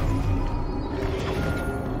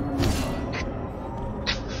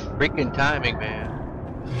 Freaking timing, man.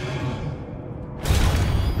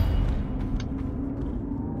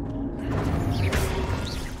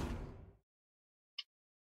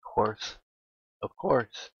 Of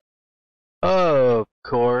course. Of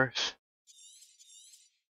course.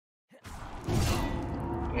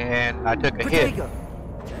 And I took a hit Protego!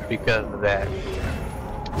 because of that.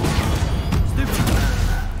 Stupid!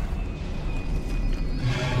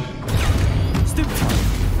 Stupid!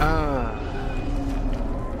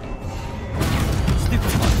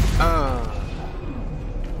 Stupid!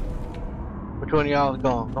 Which one of y'all is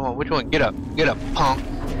going? Come on, which one? Get up, punk.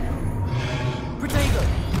 Protego!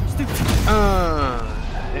 Stupid!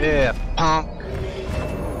 Yeah, punk.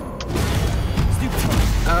 Stupid!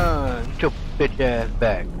 Get your bitch ass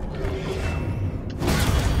back.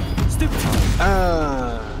 Stupid!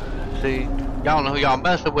 See? Y'all know who y'all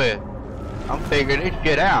messing with. I'm figuring this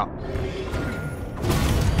shit out.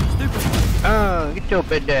 Get your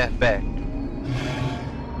bitch ass back.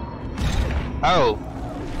 Oh.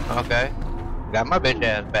 Okay. Got my bitch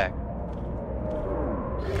ass back.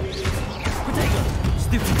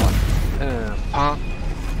 Stupid one. Punk.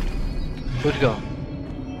 Who's going?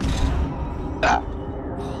 Ah.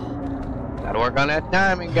 Gotta work on that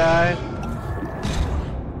timing, guys.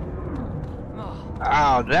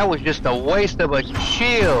 Oh, that was just a waste of a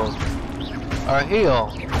shield. Or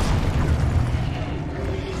heal.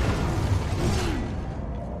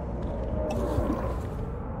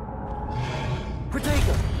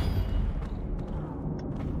 Protego.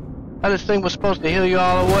 How this thing was supposed to heal you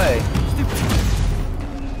all the way?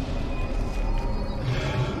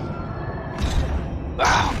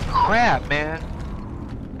 Oh, crap, man.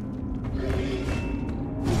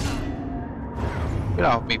 Get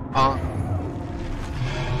off me, punk.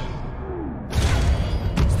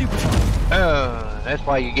 That's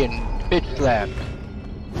why you're getting bitch slapped.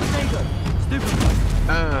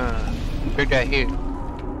 Heard that here.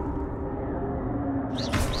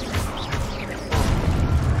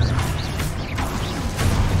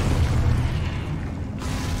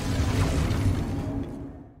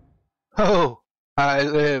 Oh, I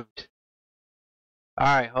lived.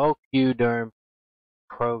 Alright, hold Q during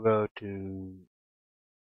Progo to...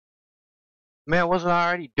 Man, wasn't I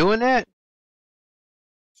already doing that?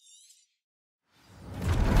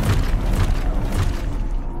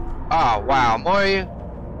 Oh, wow, more of you?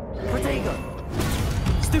 Protego.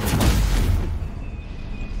 Stupid.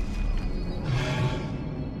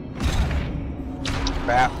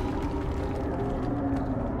 Crap.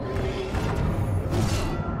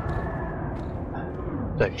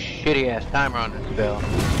 It's a shitty ass timer on this spell.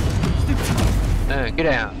 Get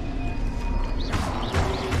down.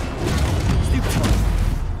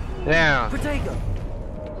 Down. Protego.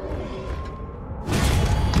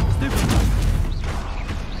 Stupid.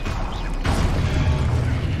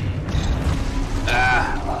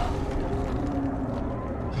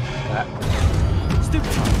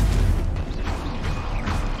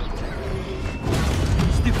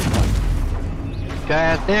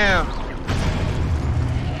 Guys down.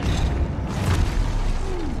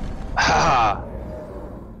 Ah.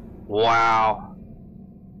 Wow.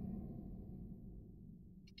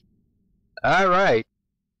 Alright.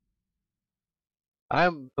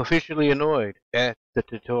 I'm officially annoyed at the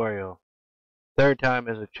tutorial. Third time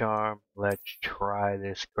is a charm. Let's try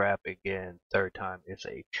this crap again. Third time is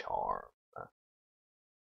a charm.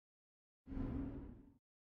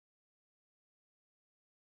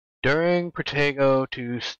 During Protego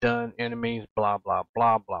to stun enemies, blah blah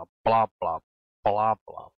blah blah blah blah blah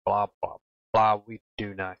blah blah blah blah. We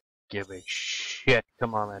do not give a shit.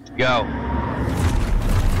 Come on, let's go.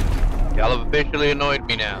 Y'all have officially annoyed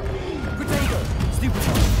me now. Protego. Stupid.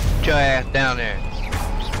 Get your ass down there.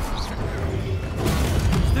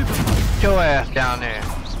 Get your ass down there.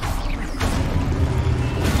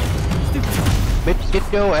 Bitch,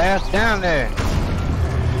 get your ass down there.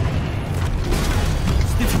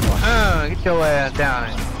 Get your ass down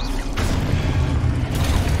there.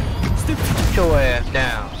 Get your ass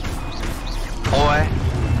down. Boy.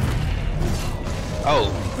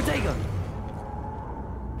 Oh. Protego.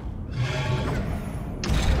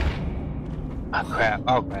 Oh crap,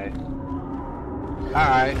 okay.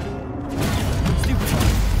 Alright.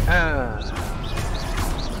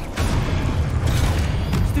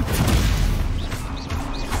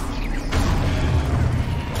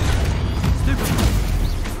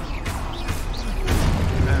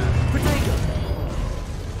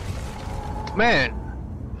 Man.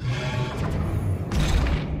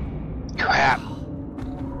 Crap.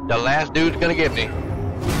 The last dude's gonna get me.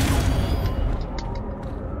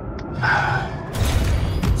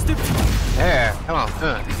 There, come on,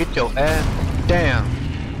 get your ass down.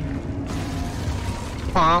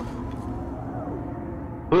 Punk.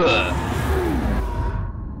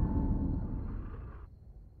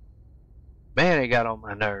 Man, it got on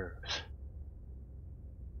my nerves.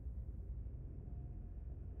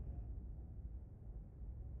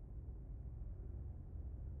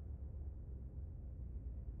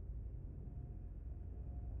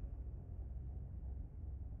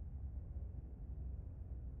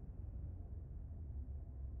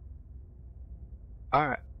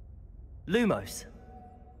 Alright. Lumos.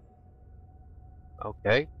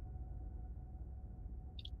 Okay.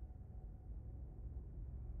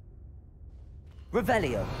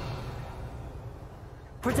 Revelio.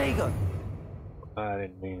 Protego. I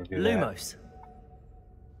didn't mean to do Lumos. that.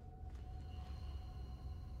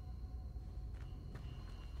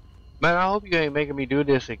 Man, I hope you ain't making me do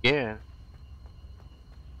this again.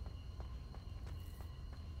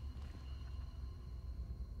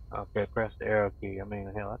 Okay, press the arrow key. I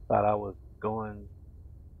mean, hell, I thought I was going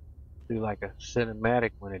through like a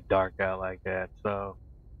cinematic when it darked out like that. So,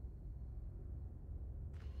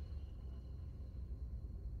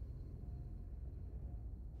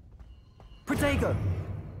 Protego!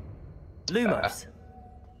 Lumos!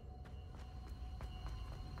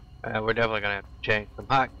 we're definitely gonna have to change some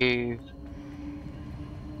hotkeys.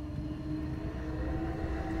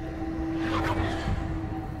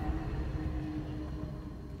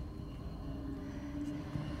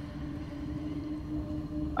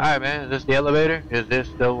 Alright, man, is this the elevator? Is this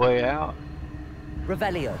the way out?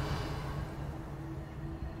 Revelio.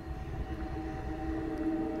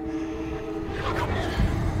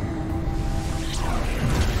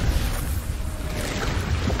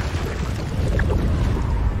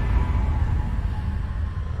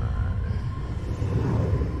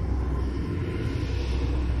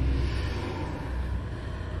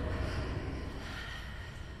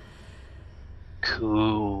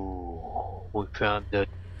 Cool. We found the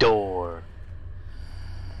door.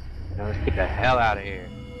 Now let's get the hell out of here.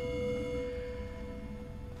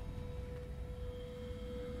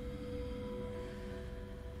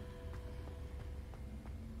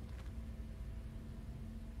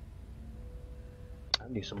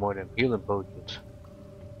 I need some more of them healing potions.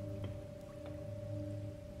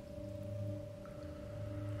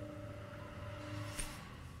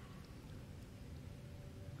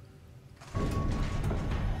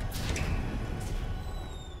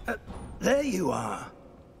 There you are.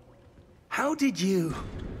 How did you...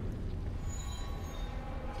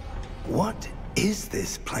 What is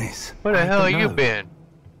this place? Where the I hell don't you know. been?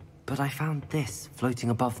 But I found this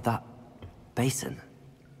floating above that basin.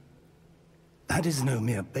 That is no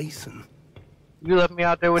mere basin. You left me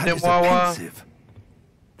out there with That them is a Wawa? pensive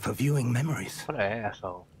for viewing memories. What an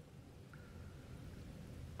asshole.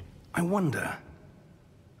 I wonder...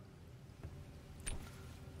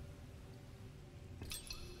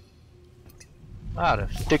 I ought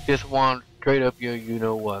to stick this one straight up your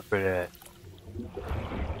you-know-what for that.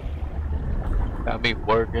 Got me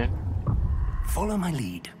working. Follow my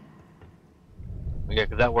lead. Yeah,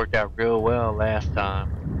 'cause that worked out real well last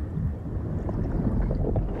time.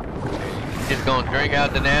 Just gonna drink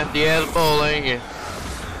out the nasty ass bowl, ain't you?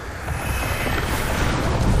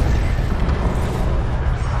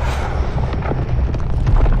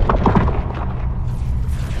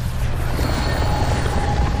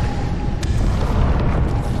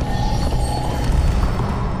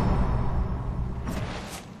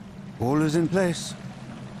 All is in place.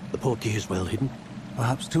 The portkey is well hidden.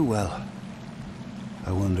 Perhaps too well.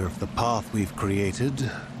 I wonder if the path we've created...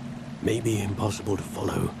 May be impossible to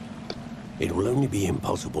follow. It will only be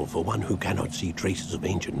impossible for one who cannot see traces of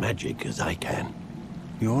ancient magic as I can.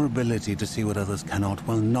 Your ability to see what others cannot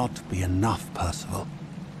will not be enough, Percival.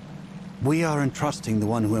 We are entrusting the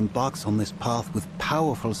one who embarks on this path with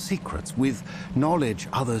powerful secrets, with knowledge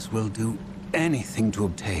others will do anything to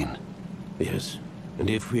obtain. Yes, and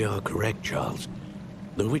if we are correct, Charles,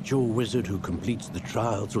 the witch or wizard who completes the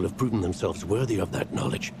trials will have proven themselves worthy of that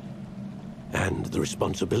knowledge, and the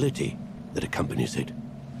responsibility that accompanies it.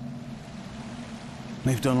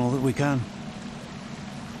 We've done all that we can.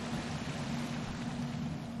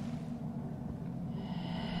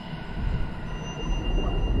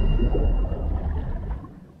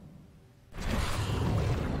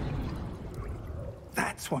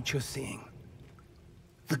 That's what you're seeing.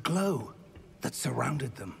 The glow that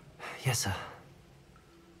surrounded them. Yes, sir.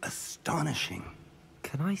 Astonishing.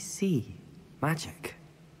 Can I see magic?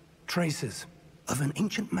 Traces of an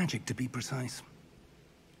ancient magic, to be precise.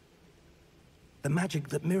 The magic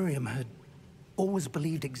that Miriam had always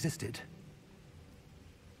believed existed,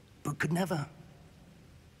 but could never.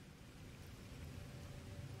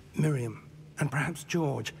 Miriam, and perhaps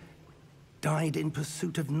George, died in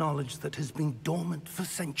pursuit of knowledge that has been dormant for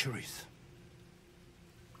centuries.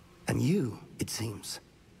 And you, it seems,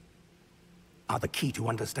 are the key to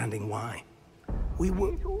understanding why. We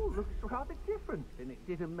were... It all looks rather different than it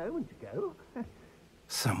did a moment ago.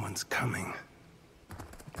 Someone's coming.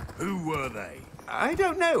 Who were they? I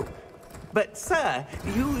don't know. But, sir,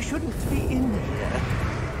 you shouldn't be in here.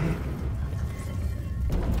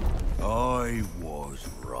 I was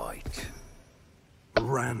right.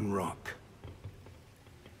 Ranrock.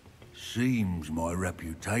 Seems my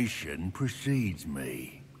reputation precedes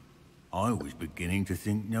me. I was beginning to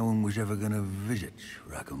think no one was ever going to visit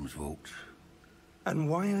Rackham's vault. And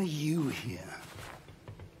why are you here?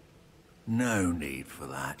 No need for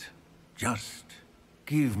that. Just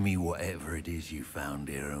give me whatever it is you found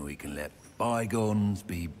here and we can let bygones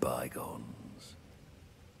be bygones.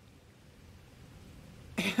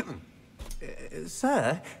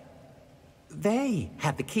 Sir, They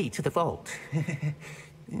had the key to the vault.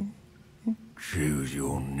 Choose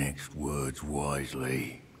your next words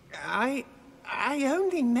wisely. I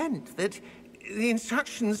only meant that the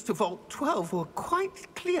instructions to Vault 12 were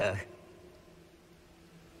quite clear.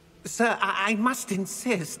 Sir, I must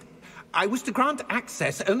insist. I was to grant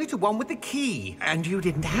access only to one with the key, and you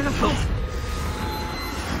didn't have one.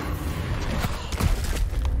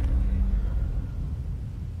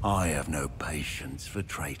 I have no patience for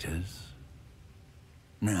traitors.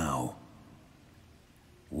 Now,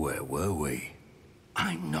 where were we?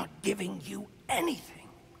 I'm not giving you anything.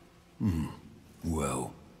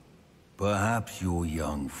 Well, perhaps your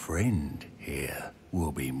young friend here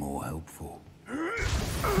will be more helpful.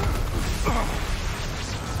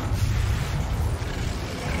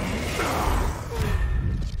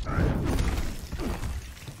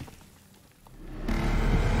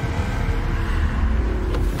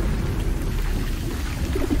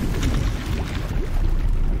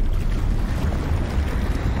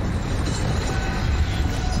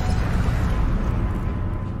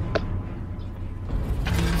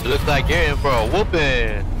 Looks like you're in for a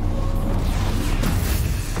whooping.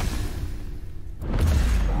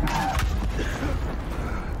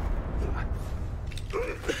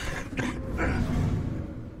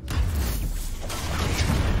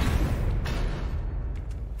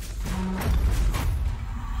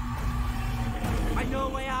 I know a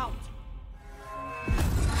way out.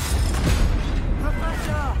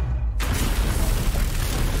 Professor!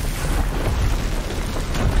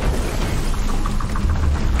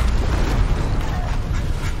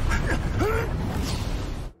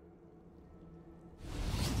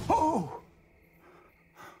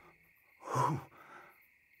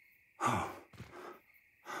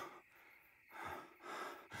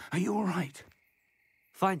 Are you all right?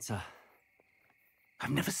 Fine, sir. I've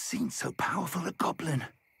never seen so powerful a goblin.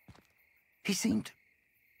 He seemed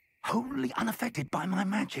wholly unaffected by my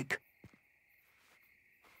magic.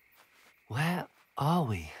 Where are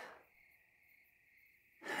we?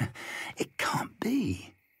 It can't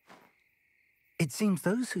be. It seems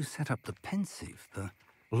those who set up the pensive, the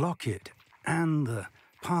locket, and the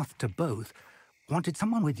path to both wanted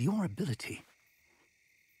someone with your ability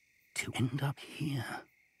to end up here.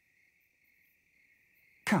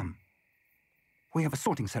 Come. We have a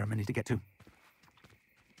sorting ceremony to get to.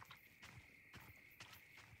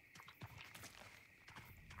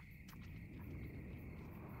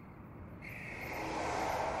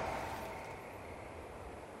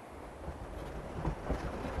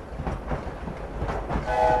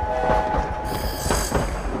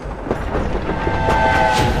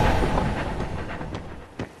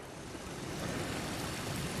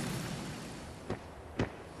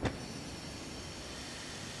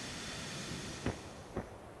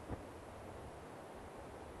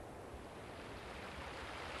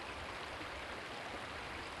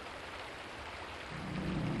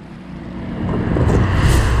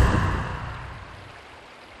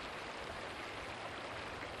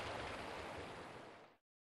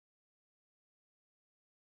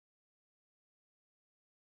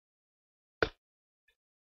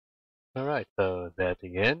 Alright, so that's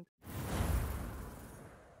the end.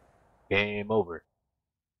 Game over.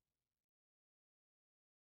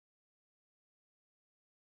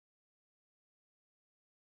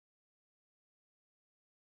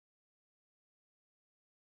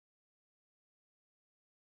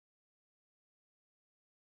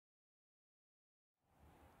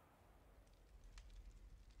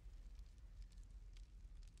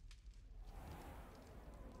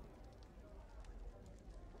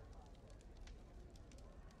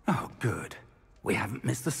 Oh, good. We haven't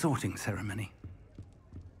missed the sorting ceremony.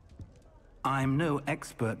 I'm no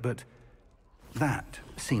expert, but that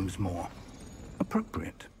seems more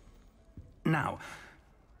appropriate. Now,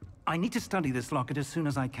 I need to study this locket as soon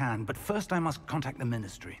as I can, but first I must contact the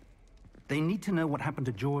Ministry. They need to know what happened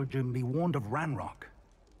to George and be warned of Ranrock.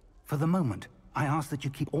 For the moment, I ask that you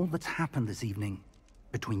keep all that's happened this evening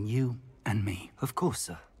between you and me. Of course,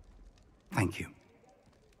 sir. Thank you.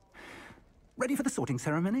 Ready for the sorting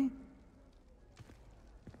ceremony?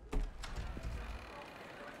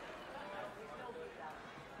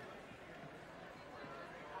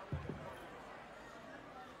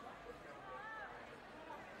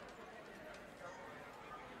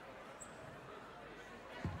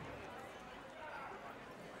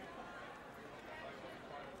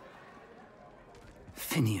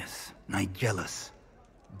 Phineas, Nigellus,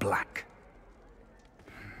 Black.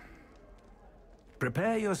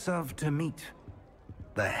 Prepare yourself to meet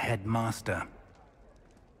the headmaster.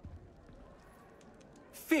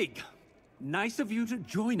 Fig, nice of you to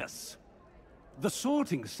join us. The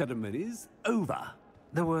sorting ceremony's over.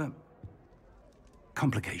 There were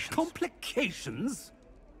complications. Complications?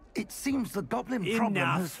 It seems the goblin problem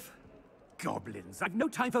has... Goblins. I've no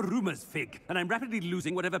time for rumors, Fig, and I'm rapidly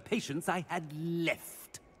losing whatever patience I had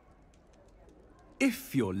left.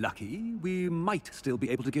 If you're lucky, we might still be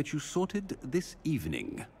able to get you sorted this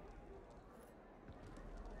evening.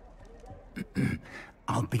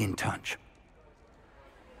 I'll be in touch.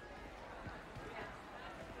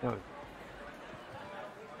 Oh.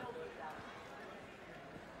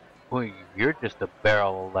 Well, you're just a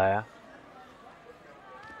barrel of laughs.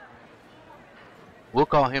 We'll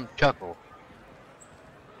call him Chuckle.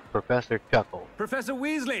 Professor Chuckle. Professor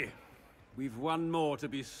Weasley! We've one more to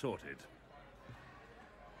be sorted.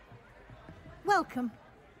 Welcome.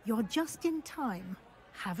 You're just in time.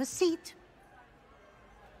 Have a seat.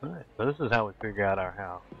 Alright, so this is how we figure out our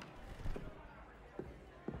house.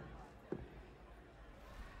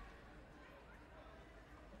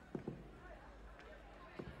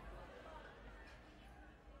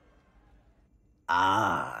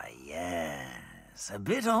 Ah, yes. A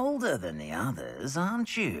bit older than the others,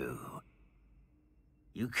 aren't you?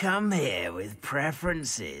 You come here with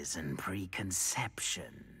preferences and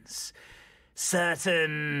preconceptions.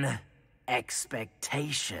 Certain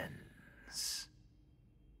expectations.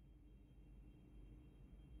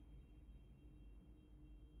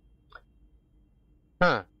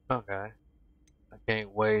 Huh, okay. I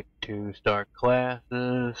can't wait to start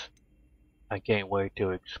classes. I can't wait to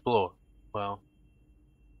explore. Well,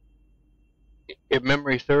 if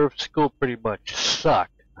memory serves, school pretty much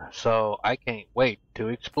sucked, so I can't wait to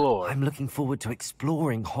explore. I'm looking forward to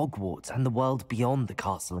exploring Hogwarts and the world beyond the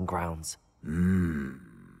castle and grounds.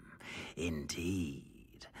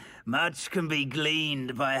 Indeed. Much can be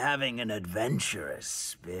gleaned by having an adventurous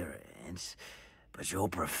spirit, but your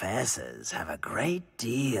professors have a great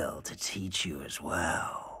deal to teach you as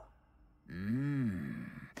well.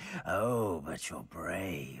 Oh, but you're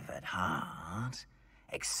brave at heart,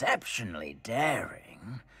 exceptionally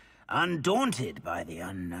daring, undaunted by the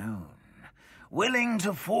unknown, willing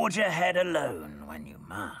to forge ahead alone when you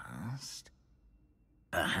must.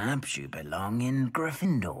 Perhaps you belong in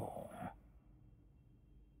Gryffindor.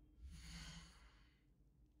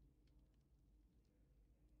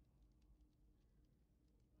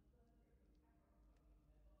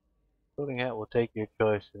 Sorting hat will take your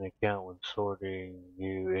choice into account when sorting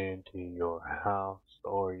you into your house,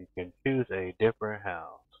 or you can choose a different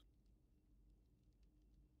house.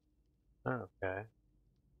 Okay.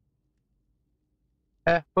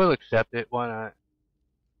 We'll accept it, why not?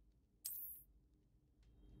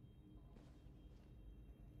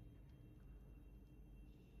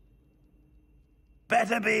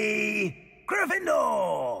 Better be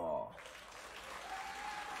Gryffindor!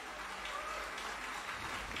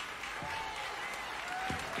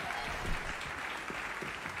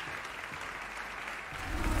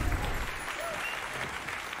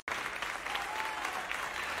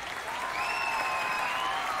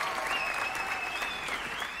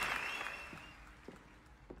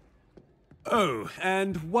 Oh,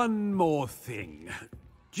 and one more thing.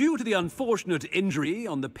 Due to the unfortunate injury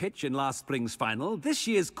on the pitch in last spring's final, this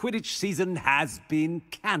year's Quidditch season has been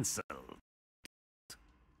cancelled.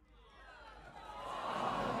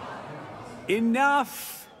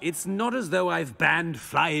 Enough! It's not as though I've banned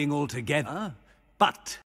flying altogether,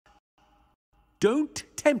 but don't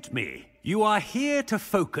tempt me. You are here to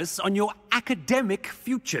focus on your academic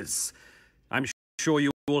futures. I'm sure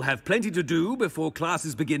you will have plenty to do before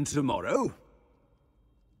classes begin tomorrow.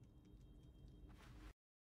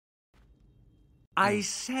 I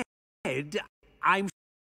said, I'm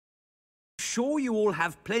sure you all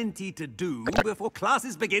have plenty to do before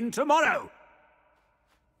classes begin tomorrow.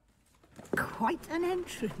 Quite an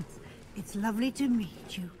entrance. It's lovely to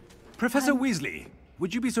meet you. Professor Weasley,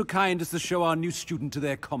 would you be so kind as to show our new student to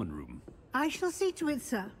their common room? I shall see to it,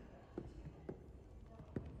 sir.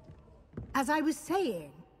 As I was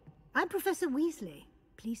saying, I'm Professor Weasley.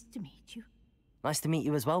 Pleased to meet you. Nice to meet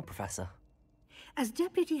you as well, Professor. As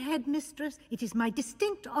Deputy Headmistress, it is my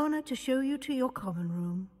distinct honor to show you to your common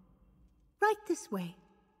room. Right this way.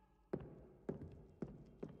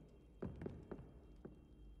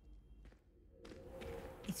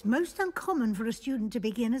 It's most uncommon for a student to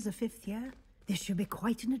begin as a fifth year. This should be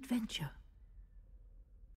quite an adventure.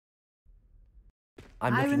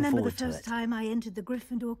 I remember the first time I entered the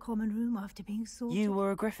Gryffindor common room after being sorted. You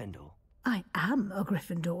were a Gryffindor? I am a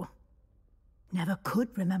Gryffindor. Never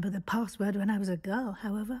could remember the password when I was a girl,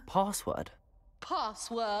 however. Password?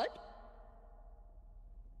 Password?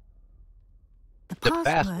 The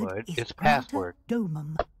password is password. Grata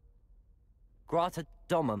Domum. Grata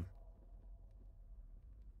Domum.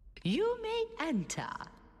 You may enter.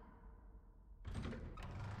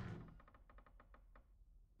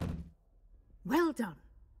 Well done.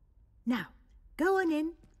 Now, go on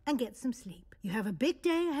in and get some sleep. You have a big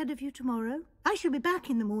day ahead of you tomorrow. I shall be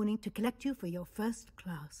back in the morning to collect you for your first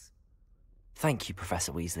class. Thank you,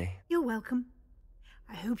 Professor Weasley. You're welcome.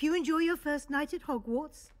 I hope you enjoy your first night at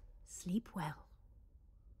Hogwarts. Sleep well.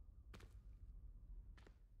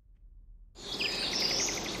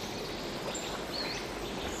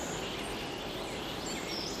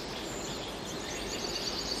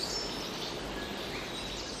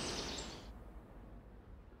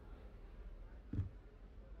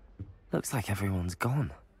 Looks like everyone's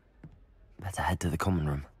gone. Better head to the common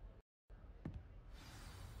room.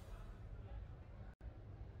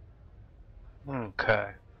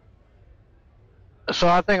 Okay. So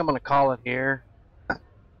I think I'm going to call it here.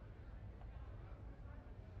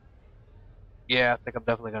 Yeah, I think I'm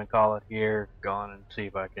definitely going to call it here. Go on and see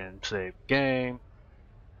if I can save the game.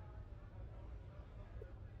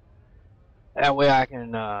 That way I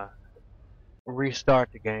can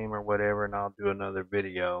restart the game or whatever, and I'll do another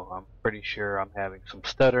video. I'm pretty sure I'm having some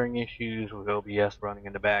stuttering issues with OBS running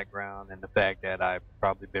in the background, and the fact that I've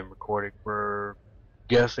probably been recording for,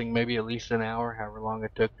 guessing, maybe at least an hour, however long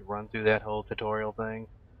it took to run through that whole tutorial thing.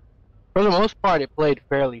 For the most part, it played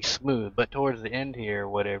fairly smooth, but towards the end here,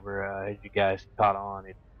 whatever, as you guys caught on,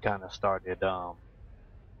 it kind of started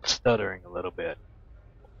stuttering a little bit.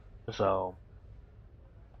 So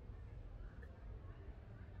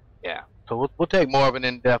yeah, so we'll take more of an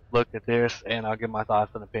in-depth look at this, and I'll give my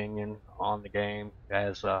thoughts and opinion on the game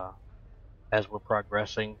as we're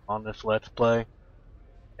progressing on this Let's Play,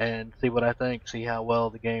 and see what I think, see how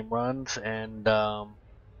well the game runs, and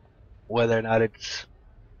whether or not it's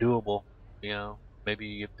doable. You know,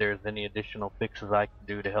 maybe if there's any additional fixes I can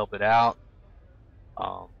do to help it out.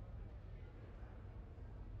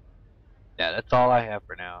 Yeah, that's all I have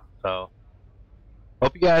for now. So,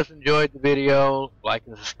 hope you guys enjoyed the video. Like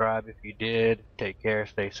and subscribe if you did. Take care,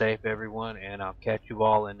 stay safe, everyone, and I'll catch you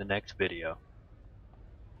all in the next video.